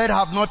the prophets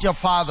have not your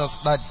fathers,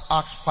 that's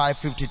Acts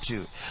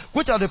 5:52.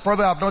 Which of the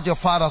prophets have not your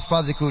fathers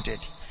persecuted?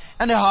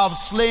 And they have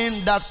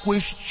slain that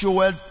which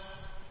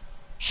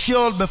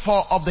showed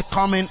before of the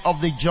coming of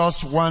the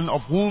just one,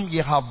 of whom ye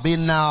have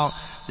been now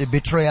the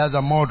betrayers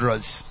and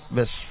murderers.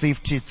 Verse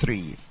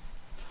 53.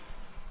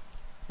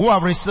 Who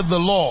have received the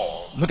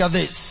law, look at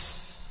this,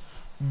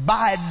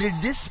 by the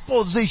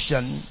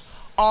disposition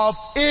of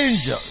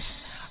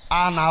angels,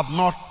 and have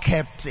not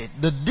kept it.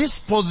 The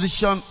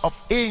disposition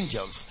of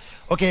angels.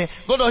 Okay,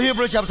 go to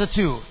Hebrews chapter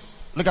 2.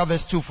 Look at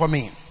verse 2 for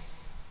me.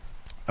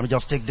 Let me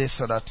just take this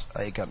so that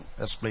I can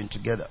explain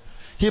together.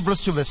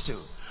 Hebrews 2 verse 2.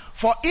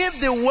 For if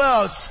the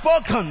word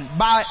spoken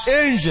by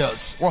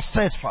angels was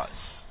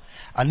steadfast,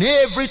 and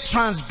every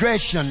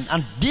transgression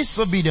and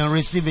disobedience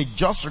receive a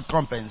just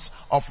recompense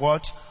of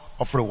what?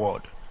 Of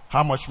reward.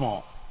 How much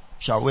more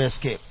shall we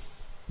escape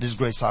this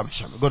great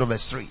salvation? Go to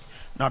verse 3.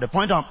 Now the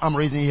point I'm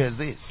raising here is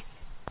this.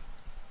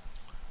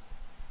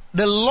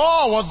 The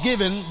law was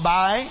given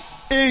by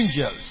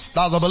angels.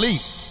 That's a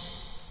belief.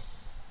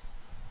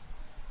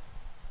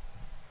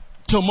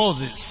 To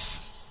Moses.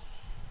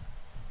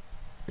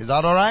 Is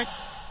that alright?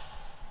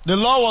 The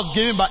law was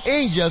given by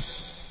angels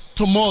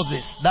to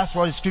Moses. That's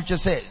what the scripture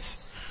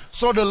says.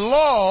 So the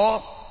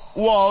law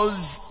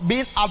was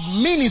being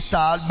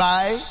administered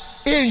by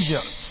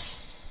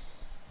angels.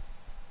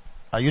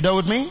 Are you there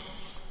with me?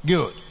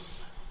 Good.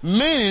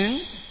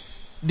 Meaning,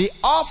 the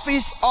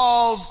office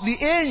of the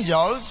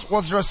angels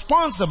was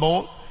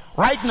responsible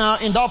right now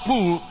in that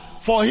pool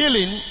for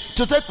healing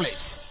to take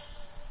place.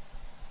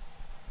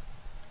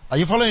 Are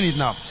you following it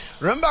now?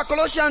 Remember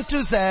Colossians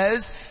 2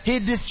 says, He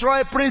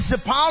destroyed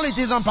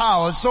principalities and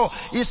powers. So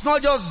it's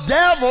not just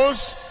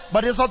devils,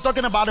 but it's not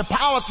talking about the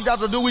powers that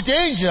have to do with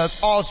angels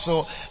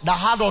also that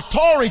had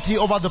authority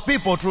over the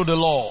people through the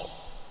law.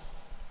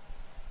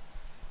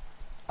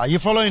 Are you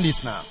following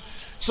this now?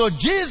 So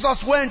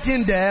Jesus went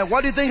in there.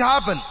 What do you think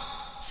happened?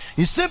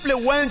 He simply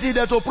went in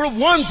there to prove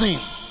one thing.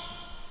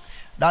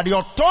 That the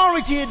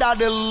authority that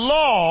the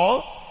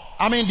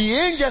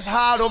angels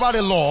had over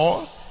the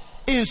law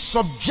in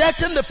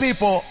subjecting the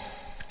people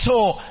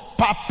to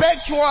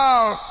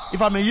perpetual,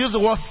 if I may use the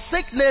word,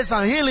 sickness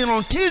and healing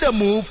until the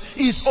move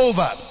is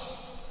over.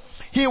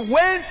 He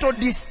went to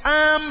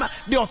disarm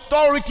the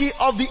authority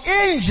of the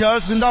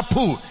angels in that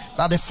pool.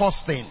 That's the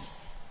first thing.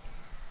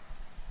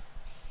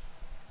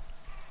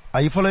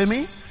 Are you following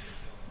me?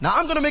 Now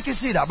I'm going to make you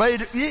see that.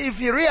 But if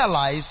you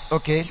realize,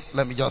 okay,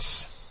 let me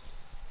just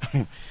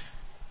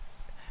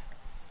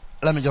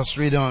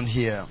read on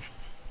here.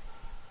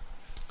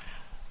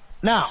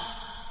 Now,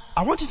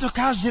 I want you to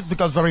catch this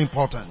because it's very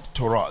important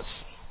to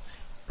us.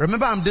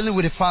 Remember, I'm dealing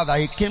with the Father.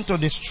 He came to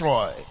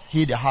destroy.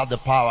 He that had the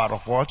power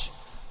of what?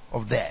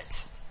 Of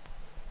death.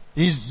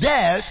 His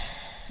death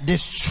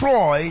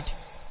destroyed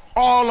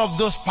all of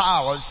those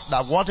powers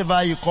that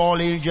whatever you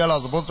call angel are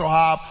supposed to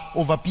have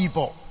over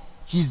people.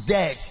 His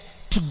death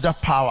took the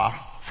power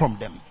from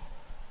them.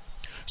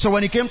 So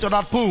when he came to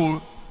that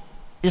pool,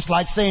 it's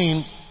like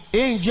saying,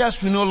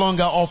 angels will no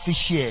longer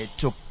officiate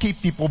to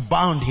keep people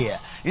bound here.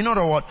 In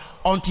other words,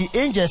 until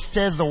angels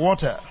stirs the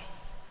water,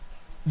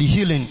 the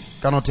healing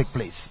cannot take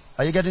place.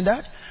 Are you getting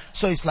that?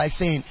 So it's like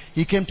saying,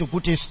 he came to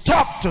put a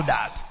stop to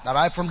that. That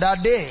right from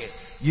that day,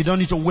 you don't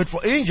need to wait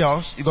for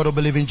angels. You got to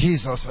believe in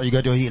Jesus and you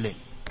get your healing.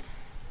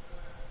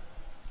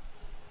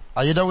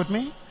 Are you there with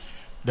me?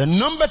 The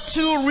number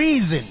 2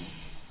 reason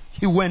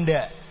he went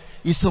there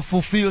is to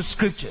fulfill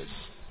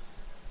scriptures.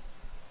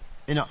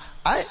 You know,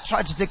 I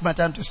try to take my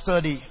time to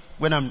study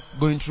when I'm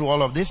going through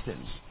all of these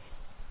things.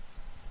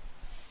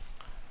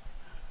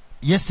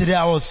 Yesterday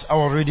I was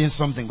reading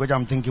something which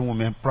I'm thinking we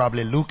may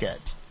probably look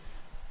at.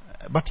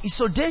 But it's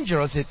so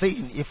dangerous a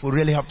thing if we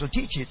really have to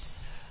teach it.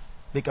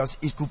 Because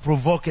it could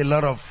provoke a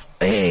lot of,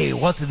 hey,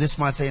 what is this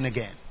man saying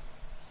again?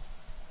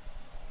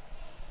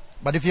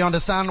 But if you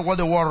understand what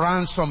the word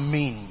ransom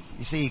means,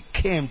 you see, he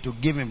came to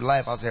give him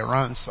life as a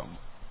ransom.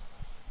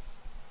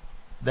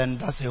 Then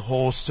that's a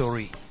whole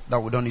story that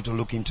we don't need to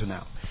look into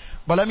now.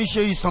 But let me show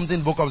you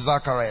something, book of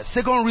Zechariah.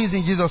 Second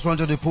reason Jesus went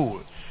to the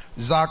pool.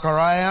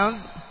 Zechariah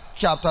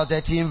chapter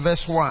 13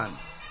 verse 1.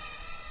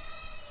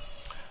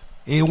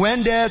 He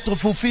went there to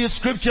fulfill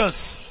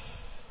scriptures.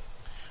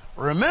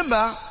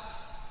 Remember,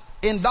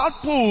 in that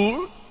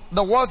pool,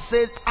 the word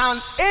said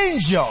an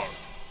angel,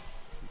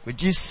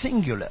 which is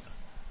singular.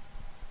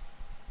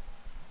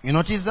 You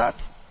notice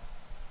that?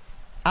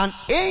 An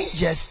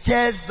angel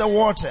stirs the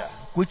water,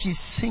 which is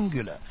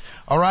singular.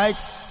 Alright?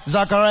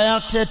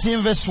 Zechariah 13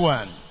 verse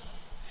 1.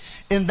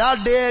 In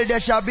that day there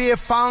shall be a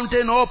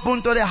fountain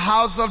open to the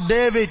house of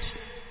David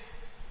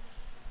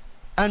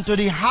and to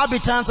the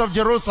inhabitants of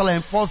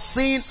Jerusalem for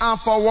sin and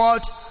for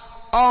what?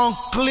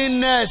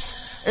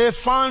 Uncleanness. A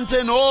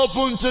fountain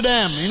open to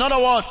them. In other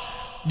words,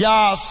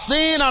 their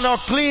sin and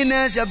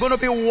uncleanness are going to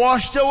be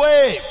washed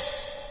away.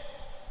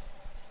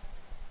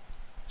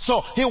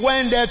 So he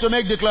went there to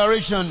make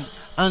declaration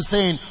and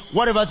saying,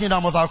 whatever thing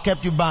that must have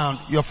kept you bound,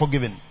 you're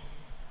forgiven.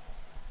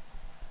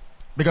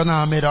 Because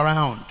now I made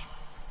around.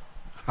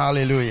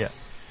 Hallelujah.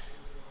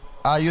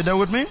 Are you there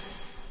with me?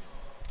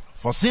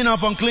 For sin and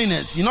for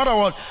uncleanness. In other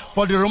words,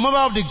 for the removal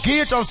of the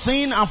guilt of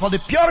sin and for the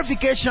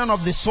purification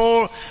of the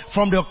soul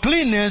from the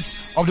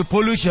uncleanness of the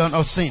pollution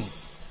of sin.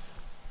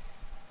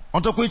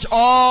 Unto which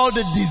all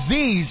the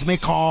disease may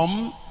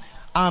come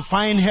and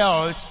find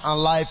health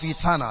and life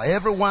eternal.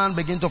 Everyone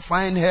begin to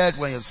find health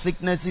when your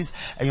sicknesses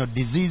and your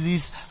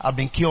diseases have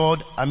been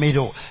cured and made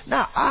whole.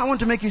 Now, I want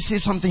to make you see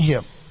something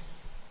here.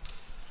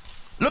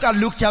 Look at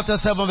Luke chapter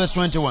 7 verse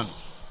 21.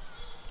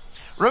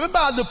 Remember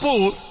at the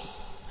pool,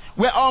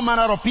 where all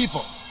manner of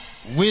people,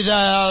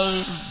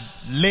 withered,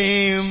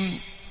 lame,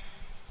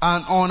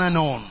 and on and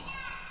on.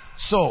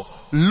 So,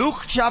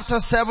 Luke chapter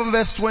 7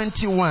 verse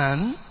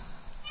 21.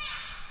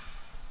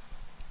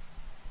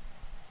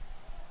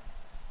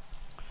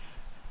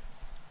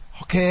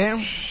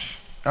 Okay.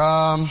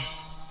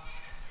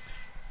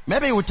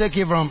 Maybe we'll take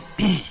it from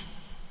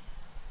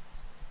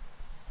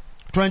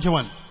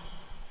 21.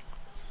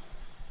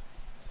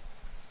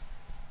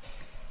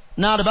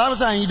 Now the Bible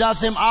says in that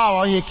same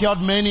hour he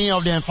cured many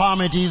of the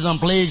infirmities and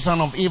plagues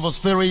and of evil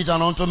spirits,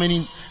 and unto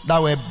many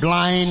that were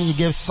blind he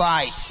gave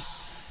sight.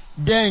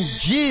 Then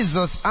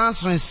Jesus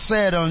answering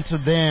said unto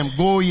them,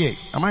 go ye.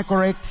 Am I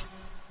correct?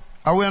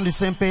 Are we on the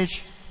same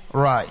page?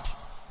 Right.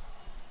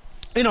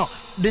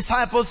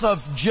 Disciples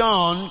of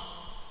John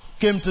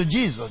came to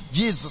Jesus.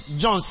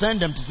 John sent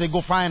them to say,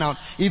 go find out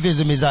if he's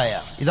the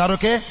Messiah. Is that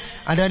okay?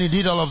 And then he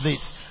did all of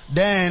this.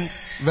 Then,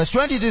 verse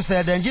 22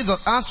 said, then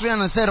Jesus answering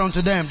and said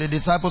unto them, the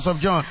disciples of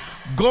John,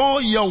 go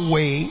your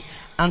way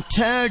and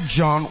tell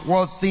John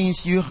what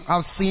things you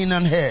have seen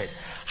and heard.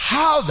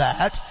 How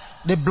that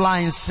the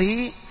blind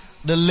see,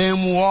 the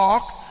lame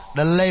walk,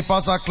 the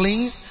lepers are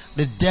cleansed,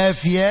 the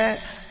deaf hear,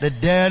 the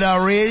dead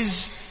are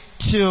raised,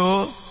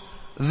 to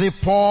the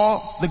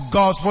poor, the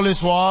gospel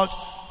is what?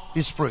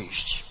 Is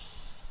preached.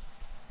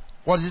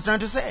 What is he trying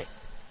to say?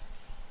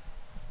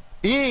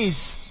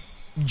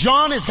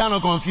 John is kind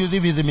of confused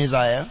if he's the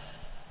Messiah.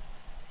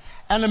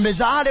 And the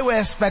Messiah they were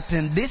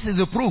expecting, this is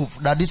a proof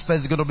that this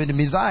person is going to be the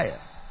Messiah.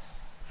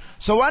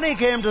 So when he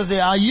came to say,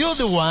 are you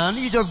the one?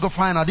 You just go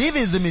find out if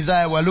he's the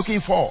Messiah we're looking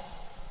for.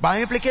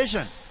 By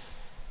implication.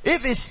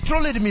 If it's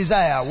truly the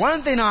Messiah,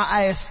 one thing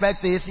I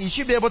expect is he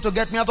should be able to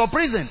get me out of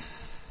prison.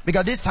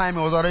 Because this time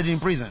he was already in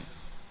prison.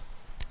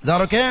 Is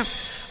that okay?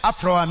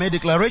 After all, I made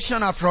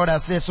declaration. After all, I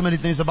said so many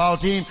things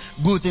about him,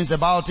 good things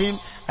about him.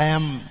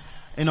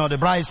 The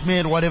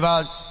bridesmaid,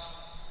 whatever.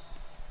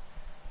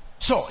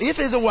 So, if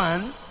he's the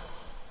one,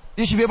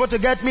 he should be able to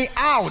get me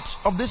out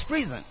of this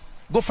prison.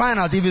 Go find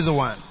out if he's the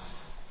one.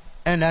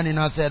 And then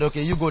I said,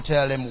 okay, you go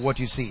tell them what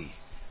you see.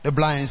 The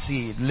blind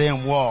see, the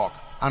lame walk,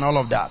 and all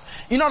of that.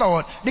 In other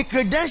words, the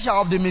credential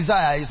of the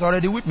Messiah is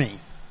already with me.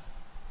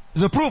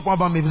 The proof of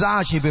my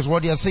Messiahship is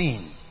what you're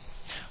seeing.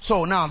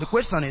 So now the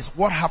question is,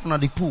 what happened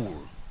at the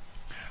pool?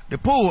 The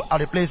pool are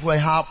the place where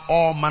you have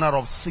all manner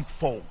of sick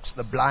folks.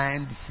 The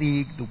blind, the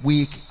sick, the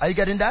weak. Are you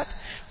getting that?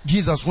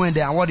 Jesus went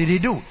there and what did he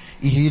do?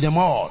 He healed them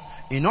all.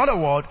 In other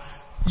words,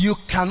 you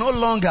can no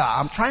longer,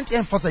 I'm trying to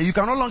emphasize, you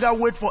can no longer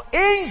wait for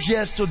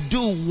angels to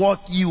do what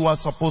you are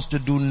supposed to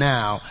do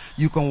now.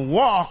 You can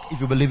walk,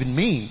 if you believe in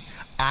me.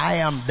 I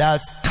am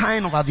that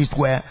kind of artist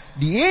where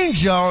the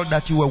angel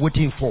that you were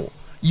waiting for,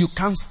 you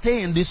can't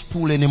stay in this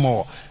pool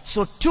anymore.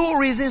 So 2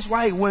 reasons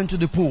why he went to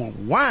the pool.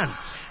 1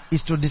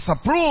 is to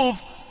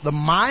disapprove the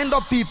mind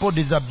of people,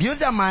 disabuse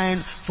their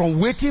mind from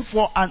waiting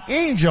for an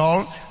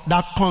angel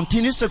that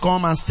continues to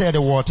come and stir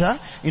the water.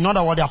 In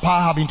other words, their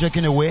power have been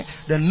taken away.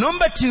 Then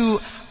number 2,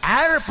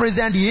 I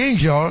represent the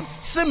angel,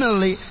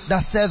 similarly, that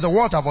stirs the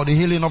water for the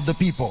healing of the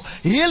people.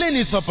 Healing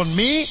is upon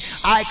me.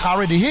 I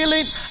carry the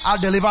healing. I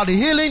deliver the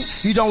healing.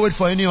 You don't wait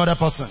for any other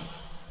person.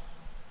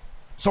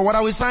 So what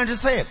are we trying to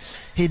say?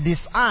 He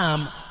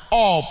disarmed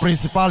all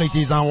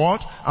principalities and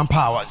what? And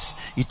powers.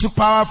 He took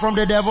power from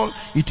the devil.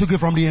 He took it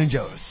from the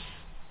angels.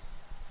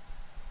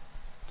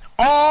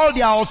 All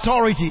their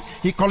authority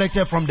he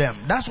collected from them.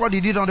 That's what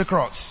he did on the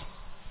cross.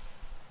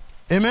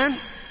 Amen?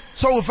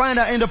 So we find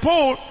that in the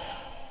pool,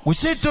 we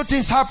see 2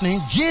 things happening.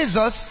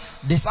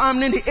 Jesus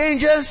disarming the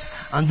angels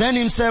and then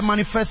himself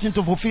manifesting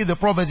to fulfill the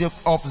prophecy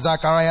of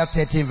Zechariah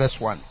 13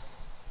 verse 1.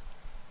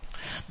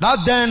 That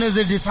then is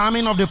the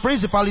disarming of the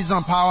principalities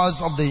and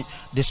powers of the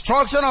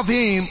destruction of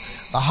him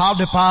that have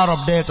the power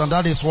of death, and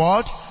that is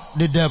what?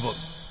 The devil.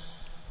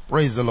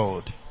 Praise the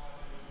Lord.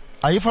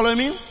 Are you following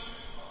me?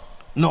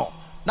 No.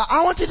 Now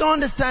I want you to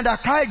understand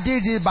that Christ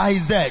did it by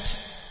his death.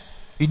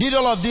 He did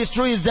all of this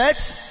through his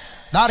death.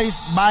 That is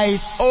by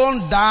his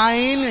own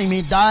dying.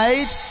 He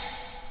died.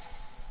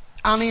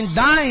 And in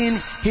dying,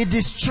 he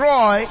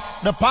destroyed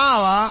the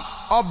power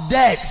of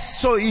death.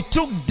 So he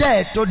took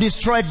death to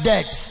destroy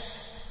death.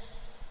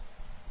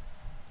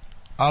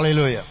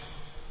 Hallelujah.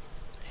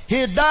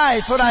 He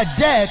died so that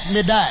death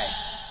may die.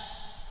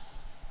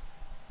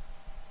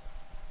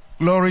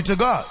 Glory to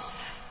God.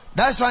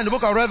 That's why in the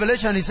book of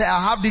Revelation he said,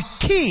 I have the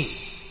key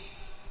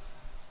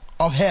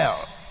of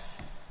hell.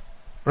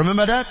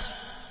 Remember that?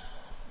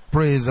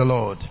 Praise the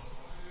Lord.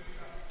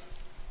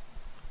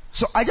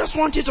 So I just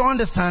want you to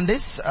understand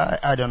this.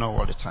 I don't know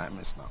what the time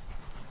is now.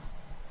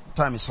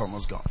 Time is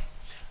almost gone.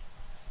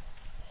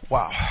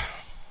 Wow.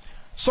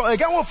 So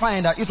again we'll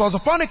find that it was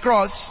upon the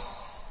cross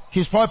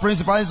he spoiled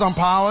principalities and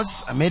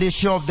powers and made a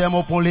show of them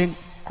openly.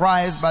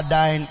 Christ by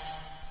dying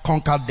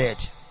conquered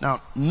death.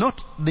 Now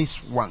note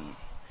this one.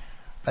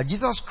 That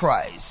Jesus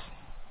Christ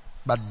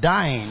by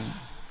dying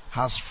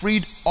has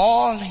freed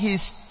all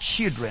his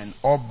children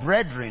or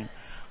brethren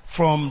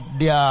from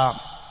their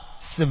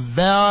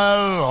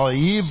severe or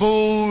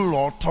evil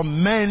or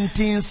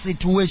tormenting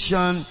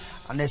situation,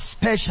 and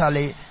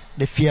especially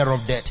the fear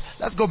of death.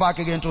 Let's go back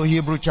again to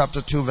Hebrews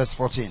chapter 2 verse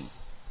 14.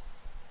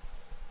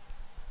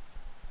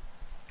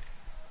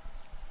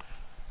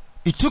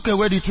 He took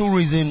away the 2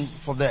 reasons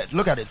for that.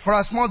 Look at it. For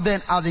as much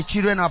then as the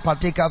children are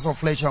partakers of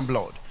flesh and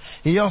blood,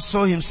 he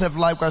also himself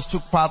likewise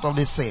took part of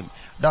the same,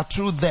 that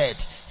through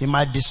that he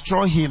might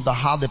destroy him that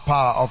had the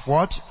power of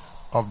what?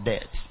 Of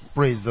death.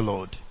 Praise the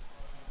Lord.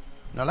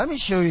 Now let me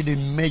show you the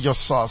major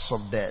source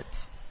of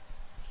death.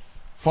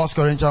 1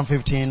 Corinthians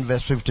 15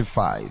 verse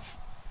 55.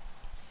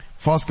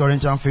 1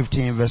 Corinthians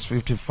 15 verse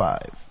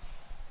 55.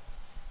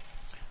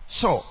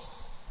 So,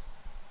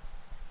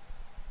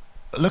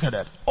 Look at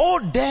that. O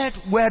death,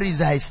 where is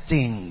thy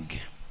sting?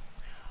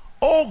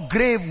 O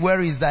grave,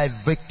 where is thy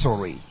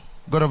victory?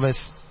 Go to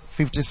verse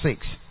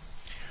 56.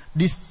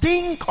 The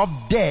sting of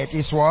death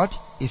is what?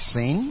 Is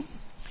sin.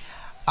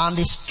 And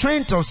the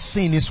strength of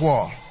sin is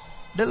what?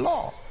 The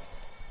law.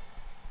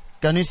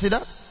 Can you see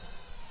that?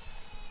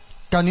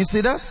 Can you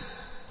see that?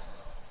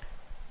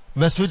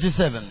 Verse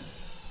 57.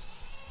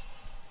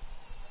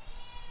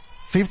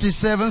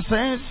 57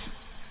 says,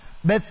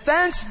 but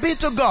thanks be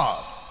to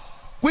God,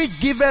 which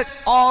giveth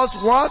us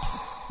what?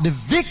 The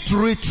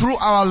victory through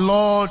our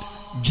Lord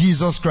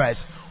Jesus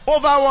Christ.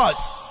 Over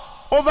what?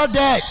 Over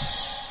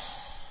death.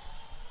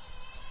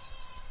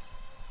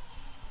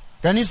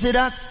 Can you see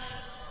that?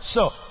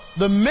 So,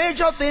 the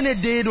major thing he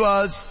did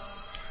was,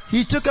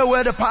 he took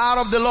away the power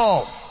of the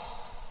law.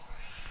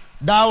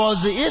 That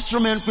was the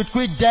instrument with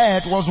which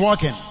death was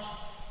working.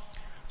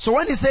 So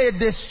when he said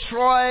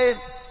destroy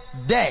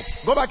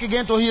death, go back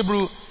again to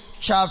Hebrew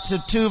chapter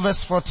 2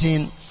 verse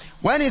 14.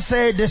 When he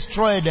said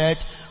destroy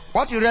death,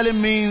 what he really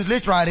means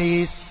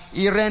literally is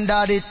he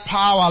rendered it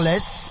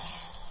powerless,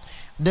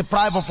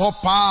 deprived of all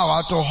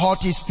power to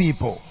hurt his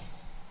people.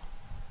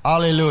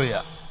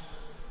 Hallelujah.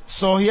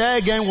 So here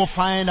again we'll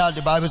find out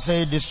the Bible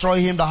says destroy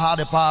him that had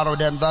the power of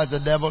death, that's the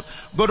devil.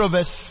 Go to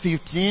verse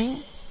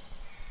 15.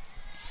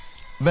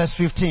 Verse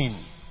 15.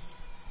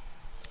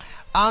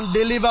 And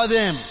deliver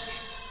them.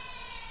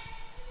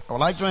 I would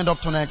like to end up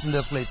tonight in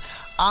this place.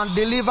 And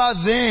deliver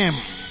them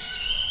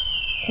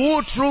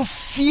who through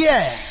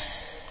fear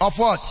of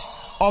what?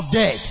 Of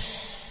death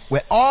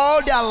were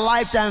all their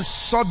lifetime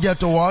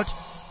subject to what?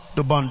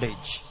 To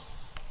bondage.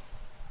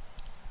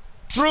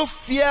 Through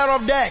fear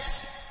of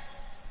death.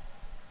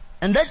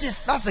 And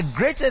that's the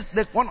greatest,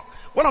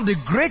 one of the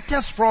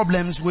greatest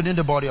problems within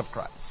the body of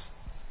Christ.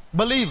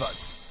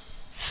 Believers.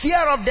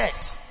 Fear of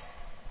death.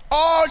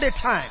 All the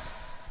time.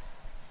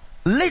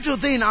 Little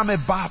thing, I'm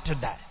about to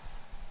die.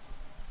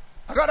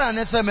 I got an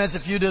SMS a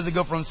few days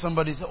ago from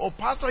somebody. Said, oh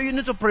pastor, you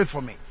need to pray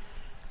for me.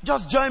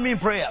 Just join me in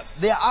prayers.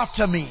 They are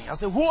after me. I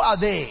said, who are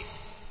they?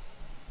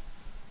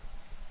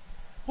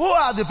 Who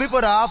are the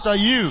people that are after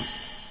you?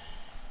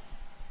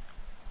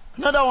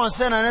 Another one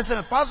sent an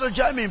SMS, pastor,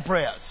 join me in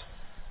prayers.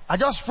 I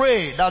just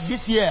pray that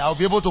this year I'll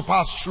be able to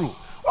pass through.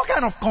 What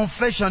kind of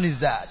confession is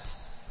that?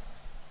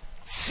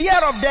 Fear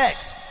of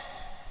death.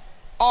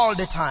 All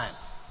the time.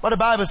 But the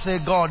Bible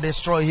says God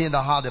destroy him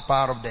that had the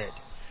power of death,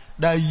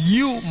 that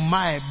you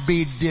might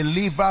be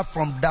delivered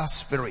from that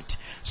spirit.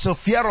 So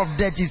fear of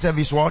death itself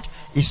is what?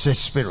 It's a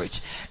spirit.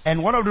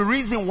 And one of the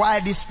reasons why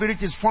this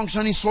spirit is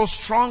functioning so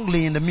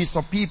strongly in the midst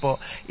of people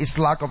is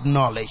lack of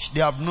knowledge. They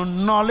have no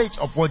knowledge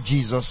of what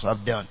Jesus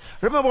have done.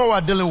 Remember what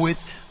we're dealing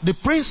with? The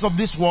prince of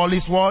this world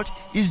is what?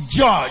 Is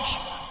judged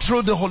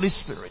through the Holy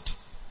Spirit.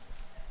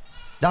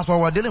 That's what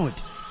we're dealing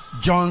with.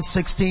 John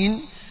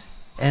 16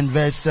 and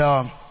verse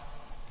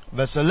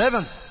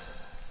 11.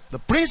 The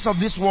prince of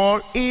this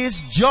world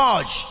is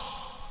judged.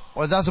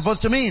 What is that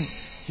supposed to mean?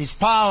 His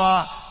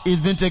power is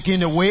being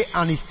taken away,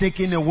 and is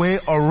taken away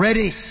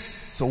already.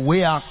 So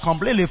we are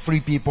completely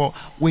free people.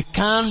 We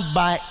can't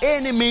by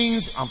any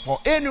means and for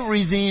any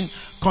reason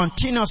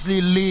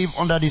continuously live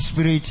under the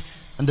spirit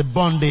and the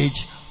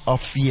bondage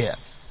of fear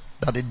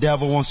that the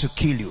devil wants to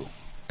kill you.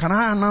 Can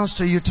I announce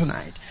to you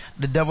tonight,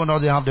 the devil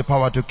doesn't have the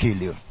power to kill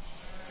you.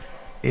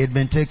 It's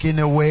been taken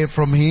away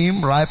from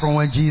him right from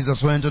when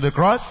Jesus went to the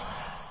cross.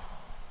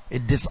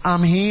 It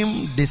disarmed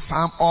him,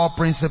 disarmed all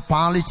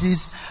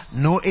principalities.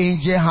 No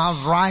angel has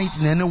right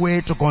in any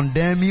way to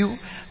condemn you.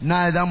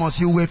 Neither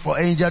must you wait for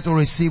angel to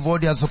receive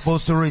what they are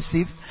supposed to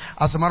receive.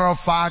 As a matter of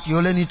fact, you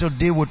only need to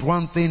deal with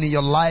one thing in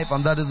your life,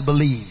 and that is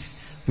believe.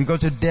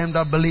 Because to them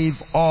that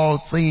believe, all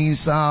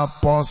things are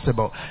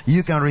possible.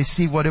 You can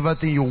receive whatever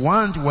thing you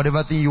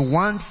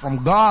want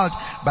from God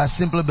by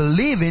simply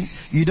believing.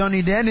 You don't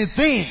need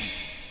anything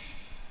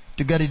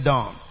to get it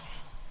done.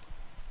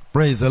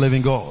 Praise the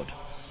living God.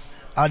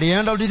 At the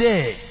end of the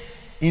day,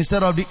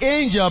 instead of the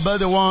angel but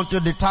the one to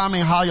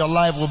determine how your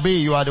life will be,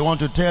 you are the one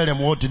to tell them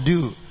what to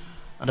do.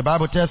 And the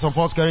Bible tells us in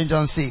 1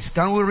 Corinthians 6.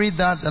 Can we read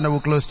that? And I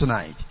will close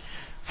tonight.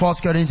 1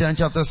 Corinthians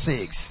chapter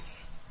 6.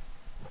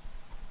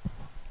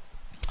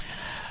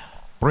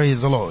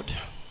 Praise the Lord.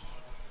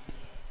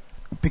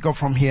 Pick up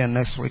from here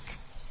next week.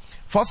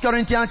 1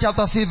 Corinthians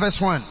chapter 6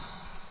 verse 1.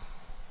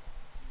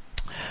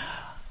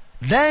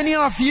 Then any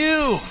of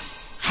you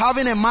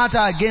having a matter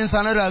against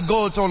another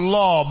go to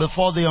law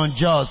before the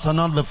unjust and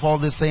not before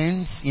the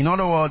saints. In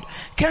other words,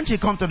 can't you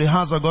come to the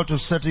house of God to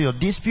settle your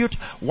dispute?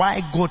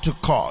 Why go to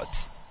court?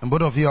 And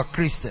both of you are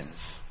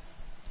Christians.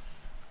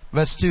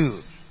 Verse 2.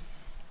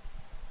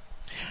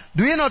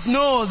 Do you not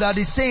know that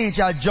the saints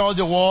shall judge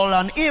the world,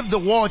 and if the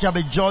world shall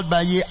be judged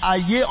by ye, are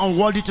ye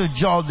unworthy to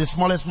judge the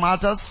smallest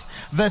matters?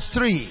 Verse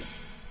 3.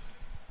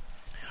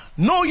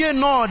 Know ye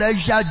not that you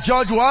shall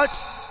judge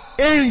what?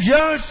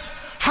 Angels?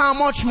 How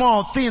much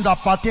more things that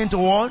pertain to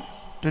what?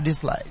 To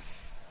this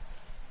life.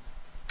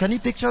 Can you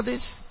picture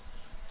this?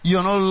 You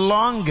are no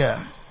longer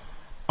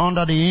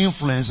under the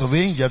influence of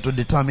angels to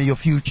determine your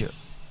future.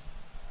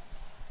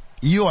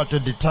 You are to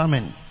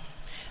determine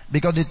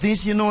Because the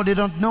things you know, they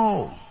don't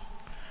know.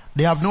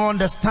 They have no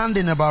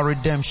understanding about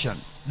redemption.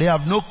 They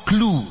have no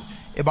clue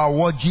about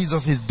what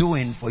Jesus is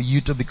doing for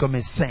you to become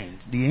a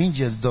saint. The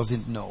angels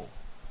doesn't know.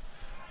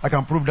 I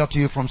can prove that to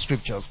you from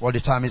scriptures, but the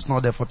time is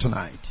not there for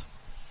tonight.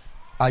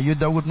 Are you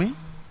there with me?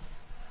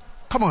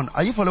 Come on,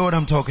 are you following what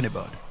I'm talking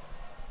about?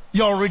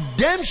 Your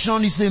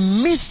redemption is a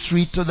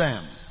mystery to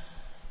them.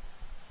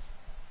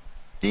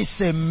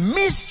 It's a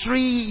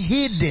mystery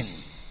hidden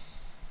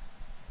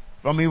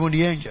from even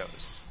the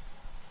angels.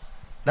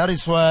 That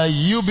is why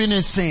you being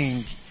a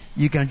saint,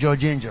 you can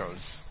judge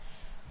angels.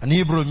 And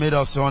Hebrews made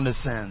us to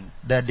understand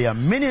that they are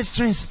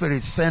ministering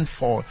spirits sent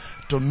forth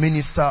to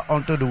minister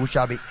unto the which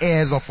shall be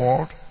heirs of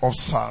what? Of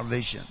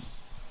salvation.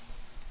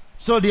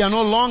 So they are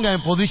no longer in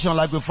position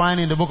like we find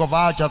in the book of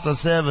Acts chapter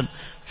 7,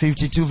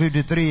 52,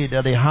 53,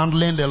 that they're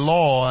handling the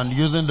law and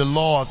using the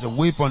law as a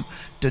weapon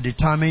to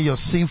determine your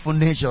sinful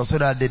nature so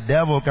that the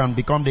devil can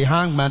become the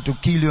hangman to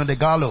kill you on the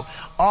gallows.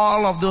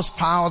 All of those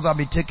powers have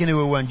been taken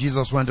away when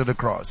Jesus went to the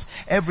cross.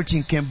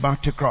 Everything came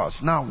back to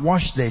cross. Now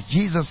watch this.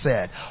 Jesus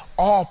said,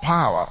 all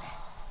power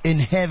in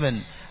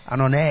heaven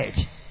and on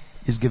earth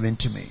is given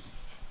to me.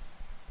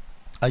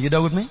 Are you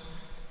there with me?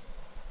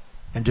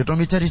 In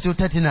Deuteronomy 32,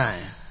 39.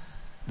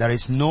 There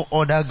is no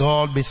other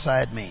God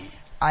beside me.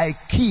 I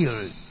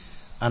kill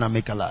and I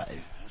make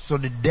alive. So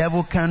the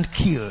devil can't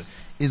kill.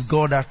 It's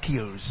God that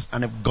kills.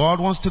 And if God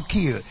wants to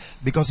kill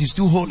because he's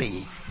too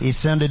holy, he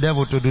sent the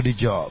devil to do the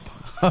job.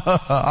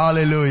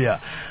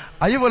 Hallelujah.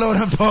 Are you following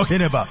what I'm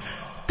talking about?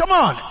 Come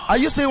on. Are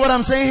you seeing what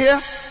I'm saying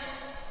here?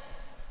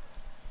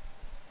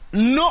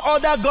 No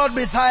other God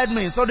beside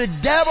me. So the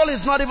devil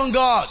is not even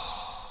God.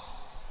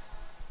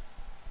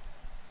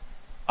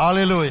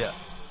 Hallelujah.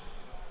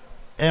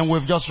 And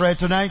we've just read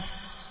tonight,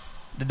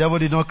 the devil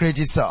did not create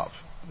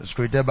himself. It was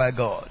created by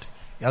God.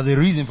 He has a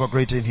reason for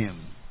creating him.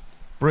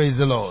 Praise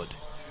the Lord.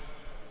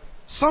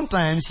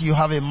 Sometimes you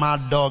have a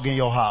mad dog in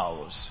your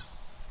house.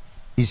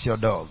 It's your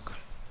dog.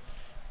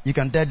 You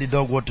can tell the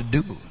dog what to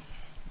do.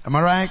 Am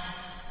I right?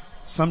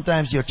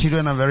 Sometimes your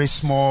children are very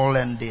small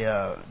and they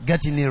are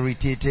getting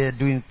irritated,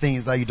 doing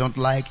things that you don't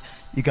like.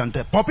 You can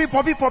tell, puppy,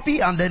 puppy,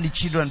 puppy, and then the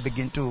children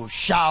begin to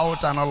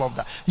shout and all of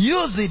that.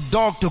 Use the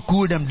dog to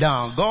cool them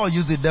down. God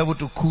used the devil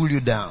to cool you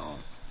down.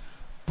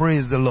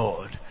 Praise the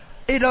Lord.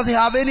 He doesn't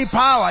have any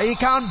power. He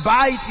can't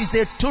bite. He's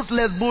a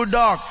toothless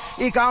bulldog.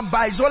 He can't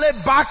bite. He's only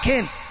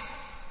barking.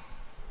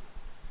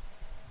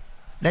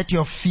 Let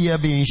your fear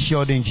be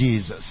insured in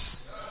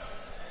Jesus.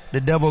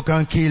 The devil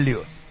can't kill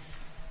you.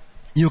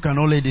 You can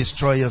only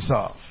destroy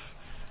yourself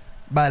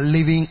by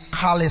living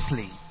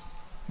carelessly,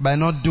 by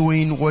not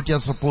doing what you're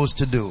supposed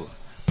to do.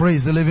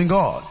 Praise the living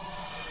God.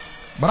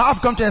 But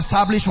I've come to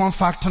establish one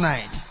fact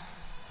tonight,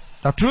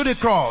 that through the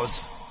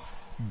cross,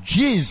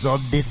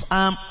 Jesus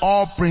disarmed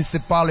all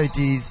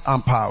principalities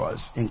and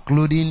powers,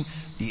 including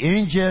the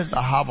angels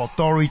that have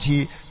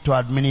authority to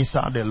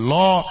administer the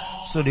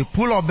law. So the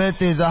pool of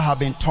Bethesda have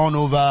been turned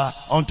over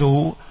unto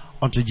who?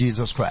 Unto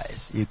Jesus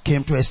Christ. He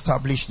came to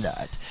establish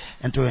that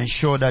and to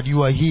ensure that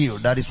you are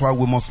healed. That is why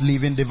we must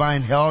live in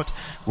divine health.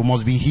 We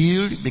must be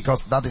healed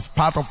because that is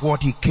part of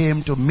what he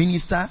came to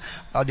minister.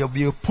 That there will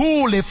be a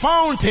pool, a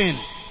fountain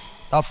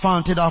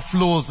that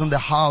flows in the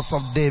house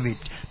of David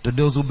to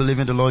those who believe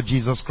in the Lord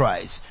Jesus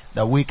Christ.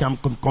 That we can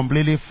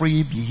completely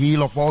free, be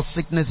healed of all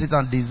sicknesses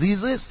and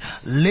diseases,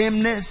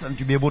 lameness, and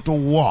to be able to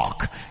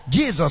walk.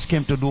 Jesus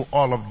came to do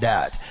all of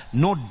that.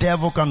 No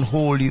devil can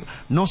hold you.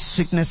 No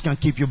sickness can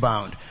keep you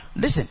bound.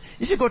 Listen,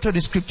 if you go to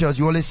the scriptures,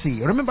 you always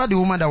see. Remember the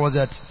woman that was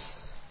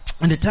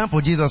in the temple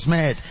Jesus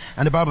met,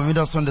 and the Bible made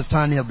us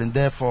understand he had been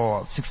there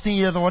for 16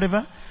 years or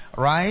whatever,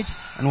 right?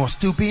 And was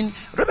stooping.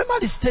 Remember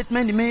the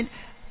statement he made?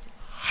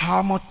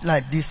 How much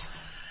like this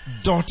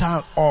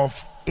daughter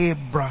of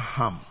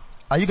Abraham.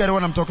 Are you getting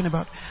what I'm talking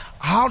about?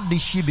 How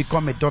did she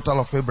become a daughter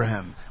of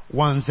Abraham?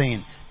 One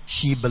thing,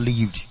 she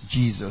believed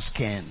Jesus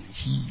can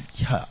heal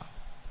her.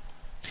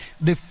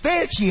 The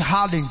faith she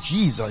had in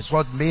Jesus is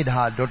what made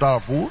her daughter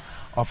of who?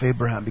 Of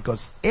Abraham,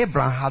 because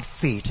Abraham had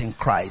faith in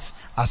Christ,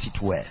 as it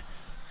were.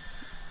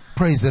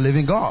 Praise the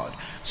living God.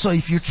 So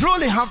if you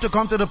truly have to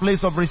come to the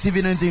place of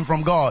receiving anything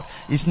from God,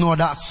 it's no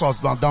that source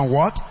but than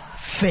what?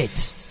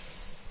 Faith.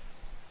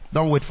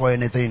 Don't wait for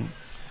anything.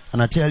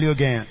 And I tell you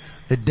again,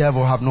 the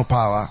devil have no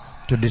power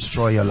to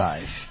destroy your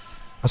life.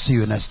 I'll see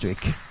you next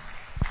week.